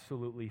is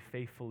absolutely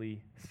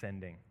faithfully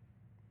sending.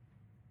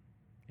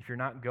 If you're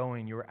not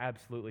going, you're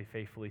absolutely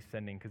faithfully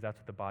sending, because that's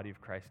what the body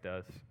of Christ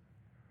does.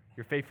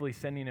 You're faithfully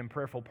sending in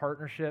prayerful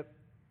partnership.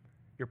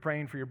 You're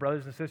praying for your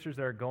brothers and sisters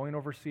that are going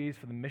overseas,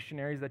 for the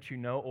missionaries that you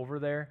know over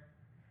there.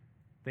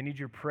 They need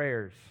your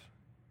prayers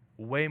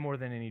way more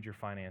than they need your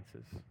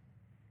finances.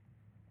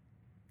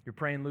 You're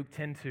praying Luke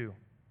 10:2,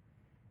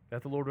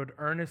 that the Lord would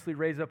earnestly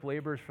raise up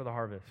laborers for the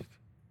harvest.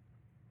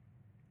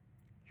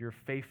 You're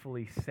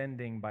faithfully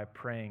sending by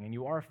praying, and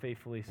you are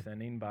faithfully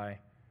sending by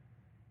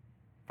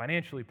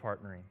financially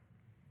partnering.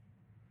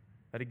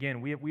 That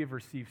again, we have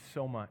received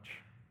so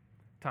much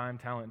time,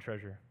 talent, and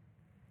treasure.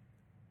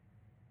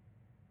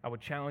 I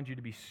would challenge you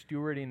to be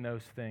stewarding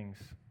those things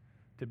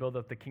to build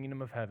up the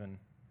kingdom of heaven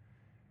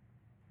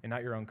and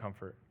not your own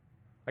comfort.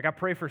 Like, I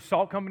pray for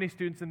Salt Company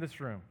students in this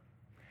room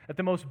that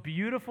the most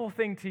beautiful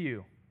thing to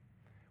you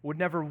would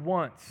never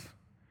once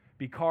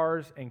be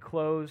cars and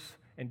clothes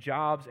and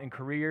jobs and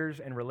careers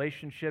and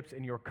relationships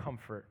and your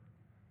comfort.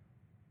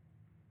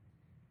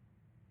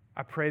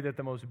 I pray that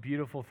the most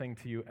beautiful thing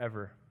to you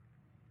ever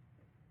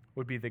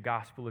would be the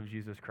gospel of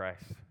Jesus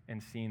Christ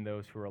and seeing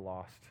those who are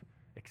lost,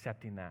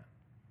 accepting that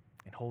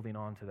and holding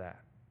on to that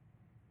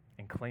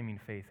and claiming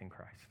faith in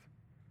Christ.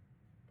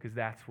 Because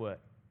that's what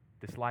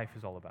this life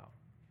is all about,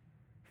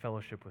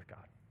 fellowship with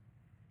God.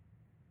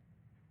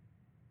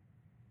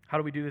 How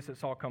do we do this at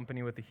Salt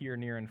Company with the here,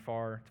 near, and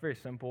far? It's very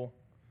simple,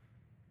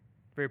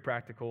 very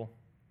practical.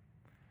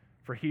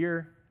 For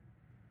here,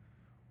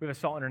 we have a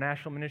Salt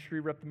International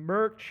ministry. Rep the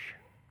merch.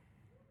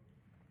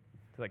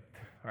 It's like,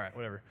 all right,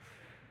 whatever.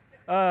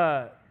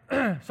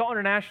 Salt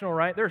International,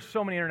 right? There are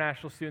so many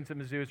international students at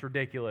Mizzou, it's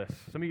ridiculous.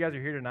 Some of you guys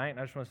are here tonight, and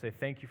I just want to say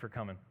thank you for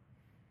coming.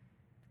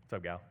 What's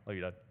up, gal? Love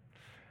you,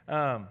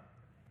 Dad.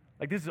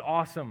 This is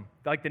awesome.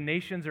 Like, the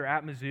nations are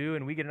at Mizzou,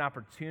 and we get an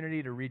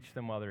opportunity to reach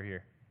them while they're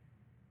here.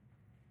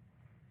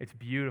 It's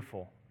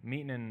beautiful.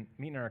 Meeting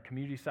in our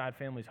community side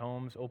families'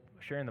 homes,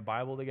 sharing the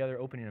Bible together,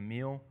 opening a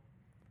meal.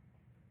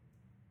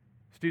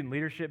 Student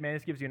leadership, man,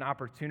 this gives you an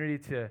opportunity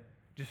to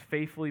just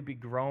faithfully be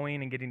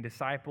growing and getting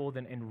discipled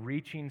and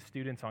reaching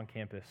students on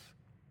campus.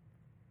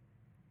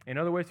 In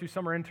other ways, through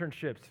summer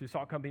internships, through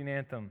Salt Company and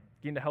Anthem,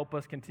 getting to help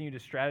us continue to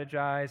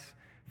strategize,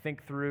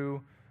 think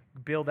through,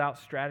 build out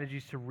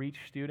strategies to reach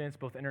students,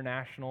 both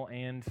international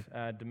and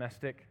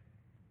domestic.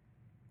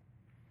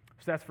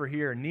 So that's for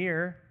here.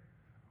 Near,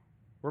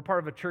 we're part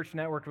of a church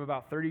network of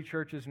about 30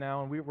 churches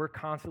now, and we're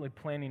constantly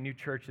planning new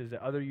churches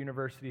at other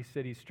university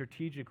cities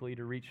strategically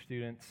to reach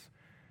students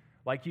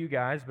like you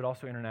guys, but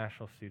also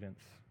international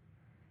students.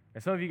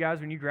 And some of you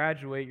guys, when you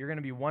graduate, you're going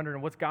to be wondering,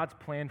 what's God's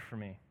plan for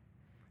me?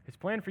 His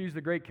plan for you is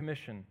the Great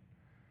Commission.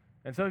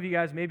 And some of you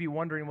guys may be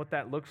wondering what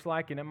that looks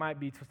like, and it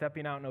might be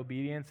stepping out in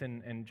obedience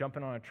and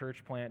jumping on a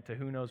church plant to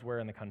who knows where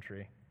in the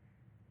country.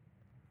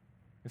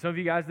 And some of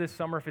you guys this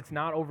summer, if it's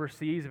not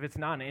overseas, if it's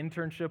not an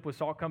internship with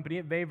Salt Company,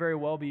 it may very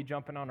well be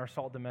jumping on our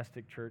Salt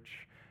Domestic Church,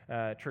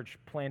 church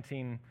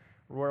planting.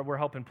 We're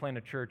helping plant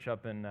a church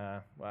up in,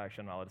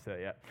 actually I'm not allowed to say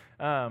that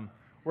yet.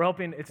 We're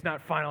helping, it's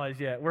not finalized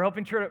yet. We're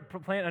helping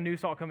plant a new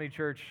Salt Company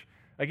church,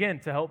 again,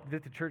 to help the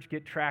church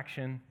get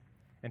traction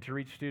and to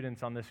reach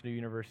students on this new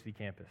university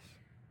campus.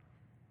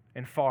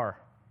 And far,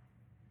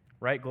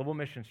 right? Global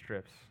missions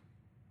trips.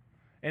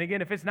 And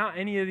again, if it's not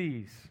any of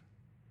these,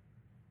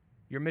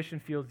 your mission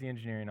field is the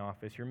engineering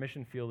office. Your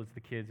mission field is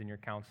the kids in your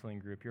counseling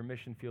group. Your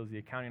mission field is the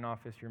accounting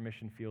office. Your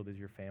mission field is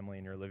your family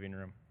in your living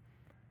room.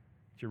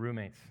 It's your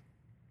roommates.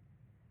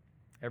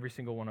 Every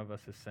single one of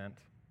us is sent.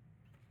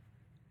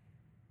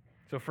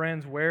 So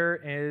friends, where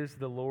is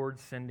the Lord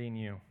sending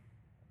you?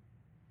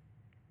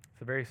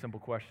 It's a very simple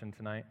question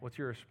tonight. What's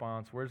your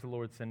response? Where's the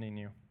Lord sending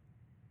you?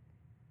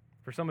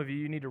 For some of you,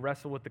 you need to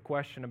wrestle with the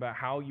question about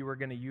how you are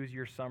going to use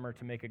your summer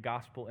to make a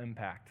gospel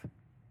impact.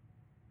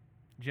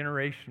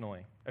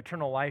 Generationally.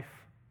 Eternal life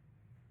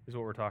is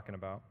what we're talking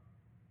about.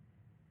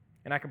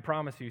 And I can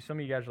promise you, some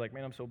of you guys are like,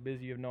 man, I'm so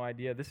busy, you have no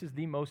idea. This is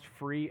the most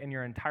free in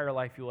your entire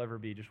life you'll ever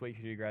be. Just wait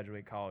till you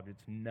graduate college.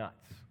 It's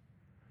nuts.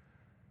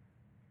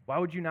 Why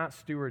would you not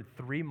steward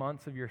 3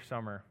 months of your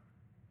summer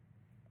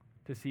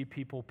to see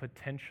people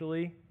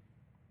potentially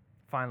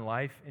find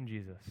life in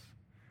Jesus?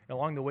 And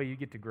along the way, you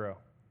get to grow.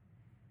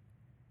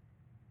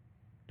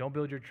 Don't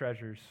build your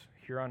treasures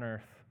here on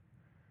earth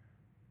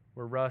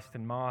where rust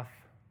and moth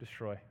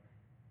destroy.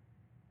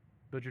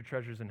 Build your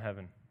treasures in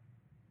heaven.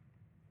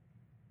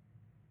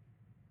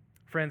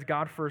 Friends,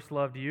 God first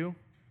loved you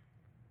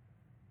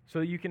so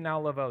that you can now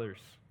love others.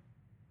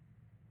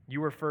 You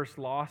were first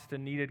lost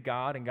and needed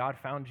God, and God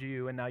found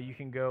you, and now you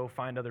can go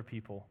find other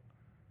people.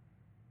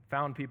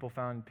 Found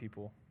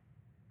people.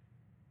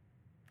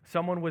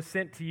 Someone was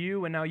sent to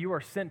you, and now you are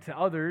sent to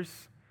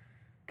others,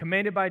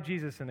 commanded by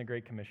Jesus in the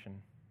Great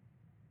Commission.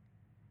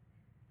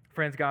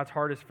 Friends, God's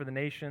heart is for the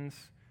nations.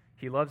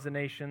 He loves the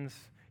nations.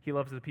 He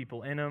loves the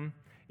people in them.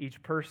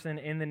 Each person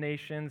in the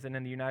nations and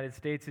in the United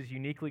States is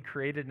uniquely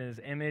created in His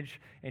image,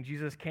 and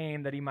Jesus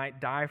came that He might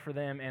die for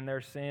them and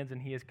their sins,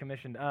 and He has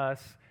commissioned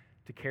us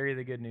to carry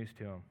the good news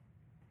to them.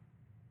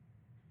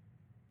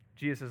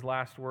 Jesus'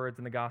 last words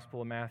in the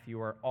Gospel of Matthew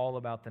are all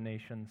about the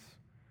nations.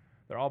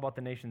 They're all about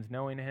the nations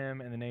knowing Him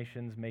and the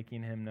nations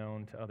making Him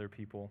known to other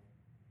people.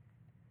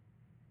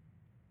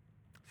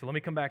 So let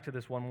me come back to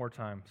this one more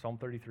time. Psalm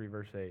 33,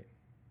 verse 8.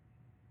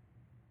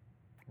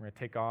 We're going to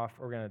take off.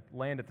 We're going to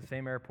land at the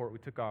same airport we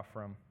took off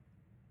from.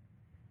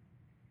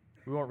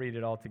 We won't read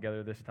it all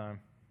together this time.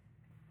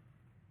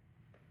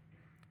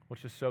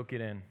 Let's just soak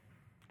it in,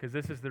 because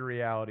this is the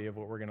reality of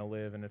what we're going to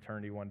live in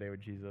eternity one day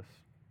with Jesus.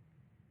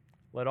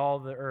 Let all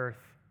the earth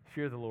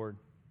fear the Lord.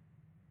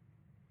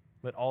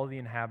 Let all the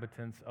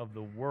inhabitants of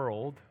the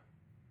world,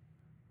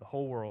 the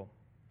whole world,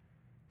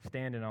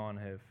 stand in awe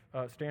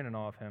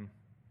of Him.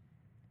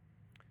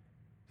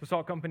 So,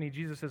 Salt Company,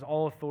 Jesus has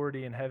all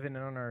authority in heaven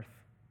and on earth,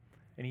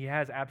 and He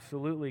has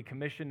absolutely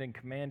commissioned and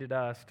commanded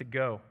us to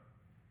go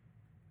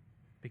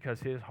because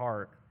His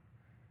heart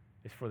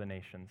is for the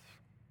nations.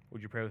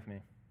 Would you pray with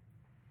me?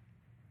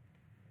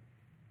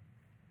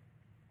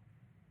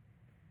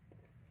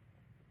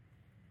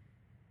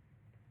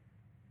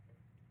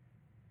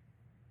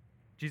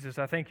 Jesus,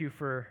 I thank You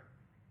for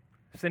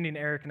sending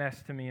Eric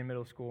Ness to me in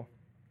middle school.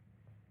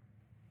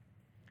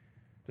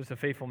 Just a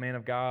faithful man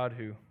of God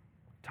who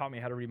taught me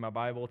how to read my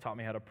Bible, taught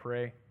me how to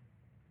pray.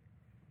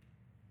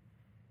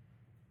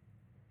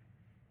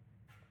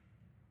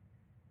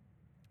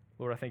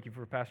 Lord, I thank You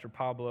for Pastor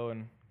Pablo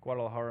in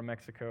Guadalajara,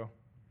 Mexico,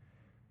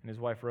 and his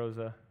wife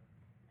Rosa,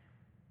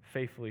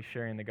 faithfully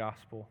sharing the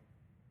gospel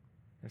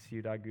in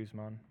Ciudad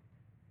Guzman.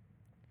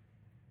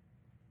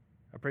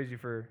 I praise You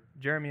for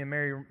Jeremy and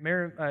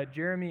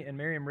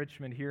Miriam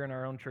Richmond here in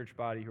our own church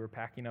body who are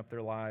packing up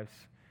their lives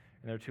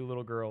and their 2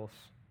 little girls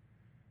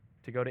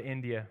to go to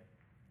India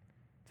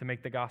to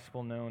make the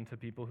gospel known to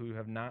people who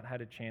have not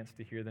had a chance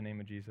to hear the name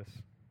of Jesus.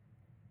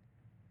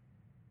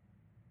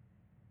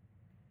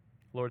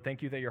 Lord,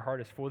 thank You that Your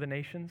heart is for the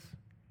nations.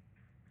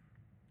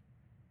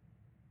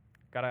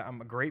 God, I'm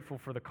grateful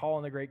for the call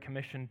and the Great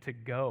Commission to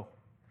go,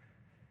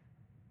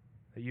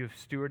 that You have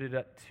stewarded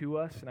it to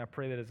us, and I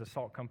pray that as a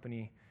Salt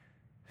Company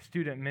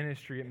student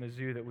ministry at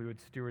Mizzou that we would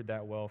steward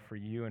that well for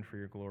You and for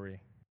Your glory.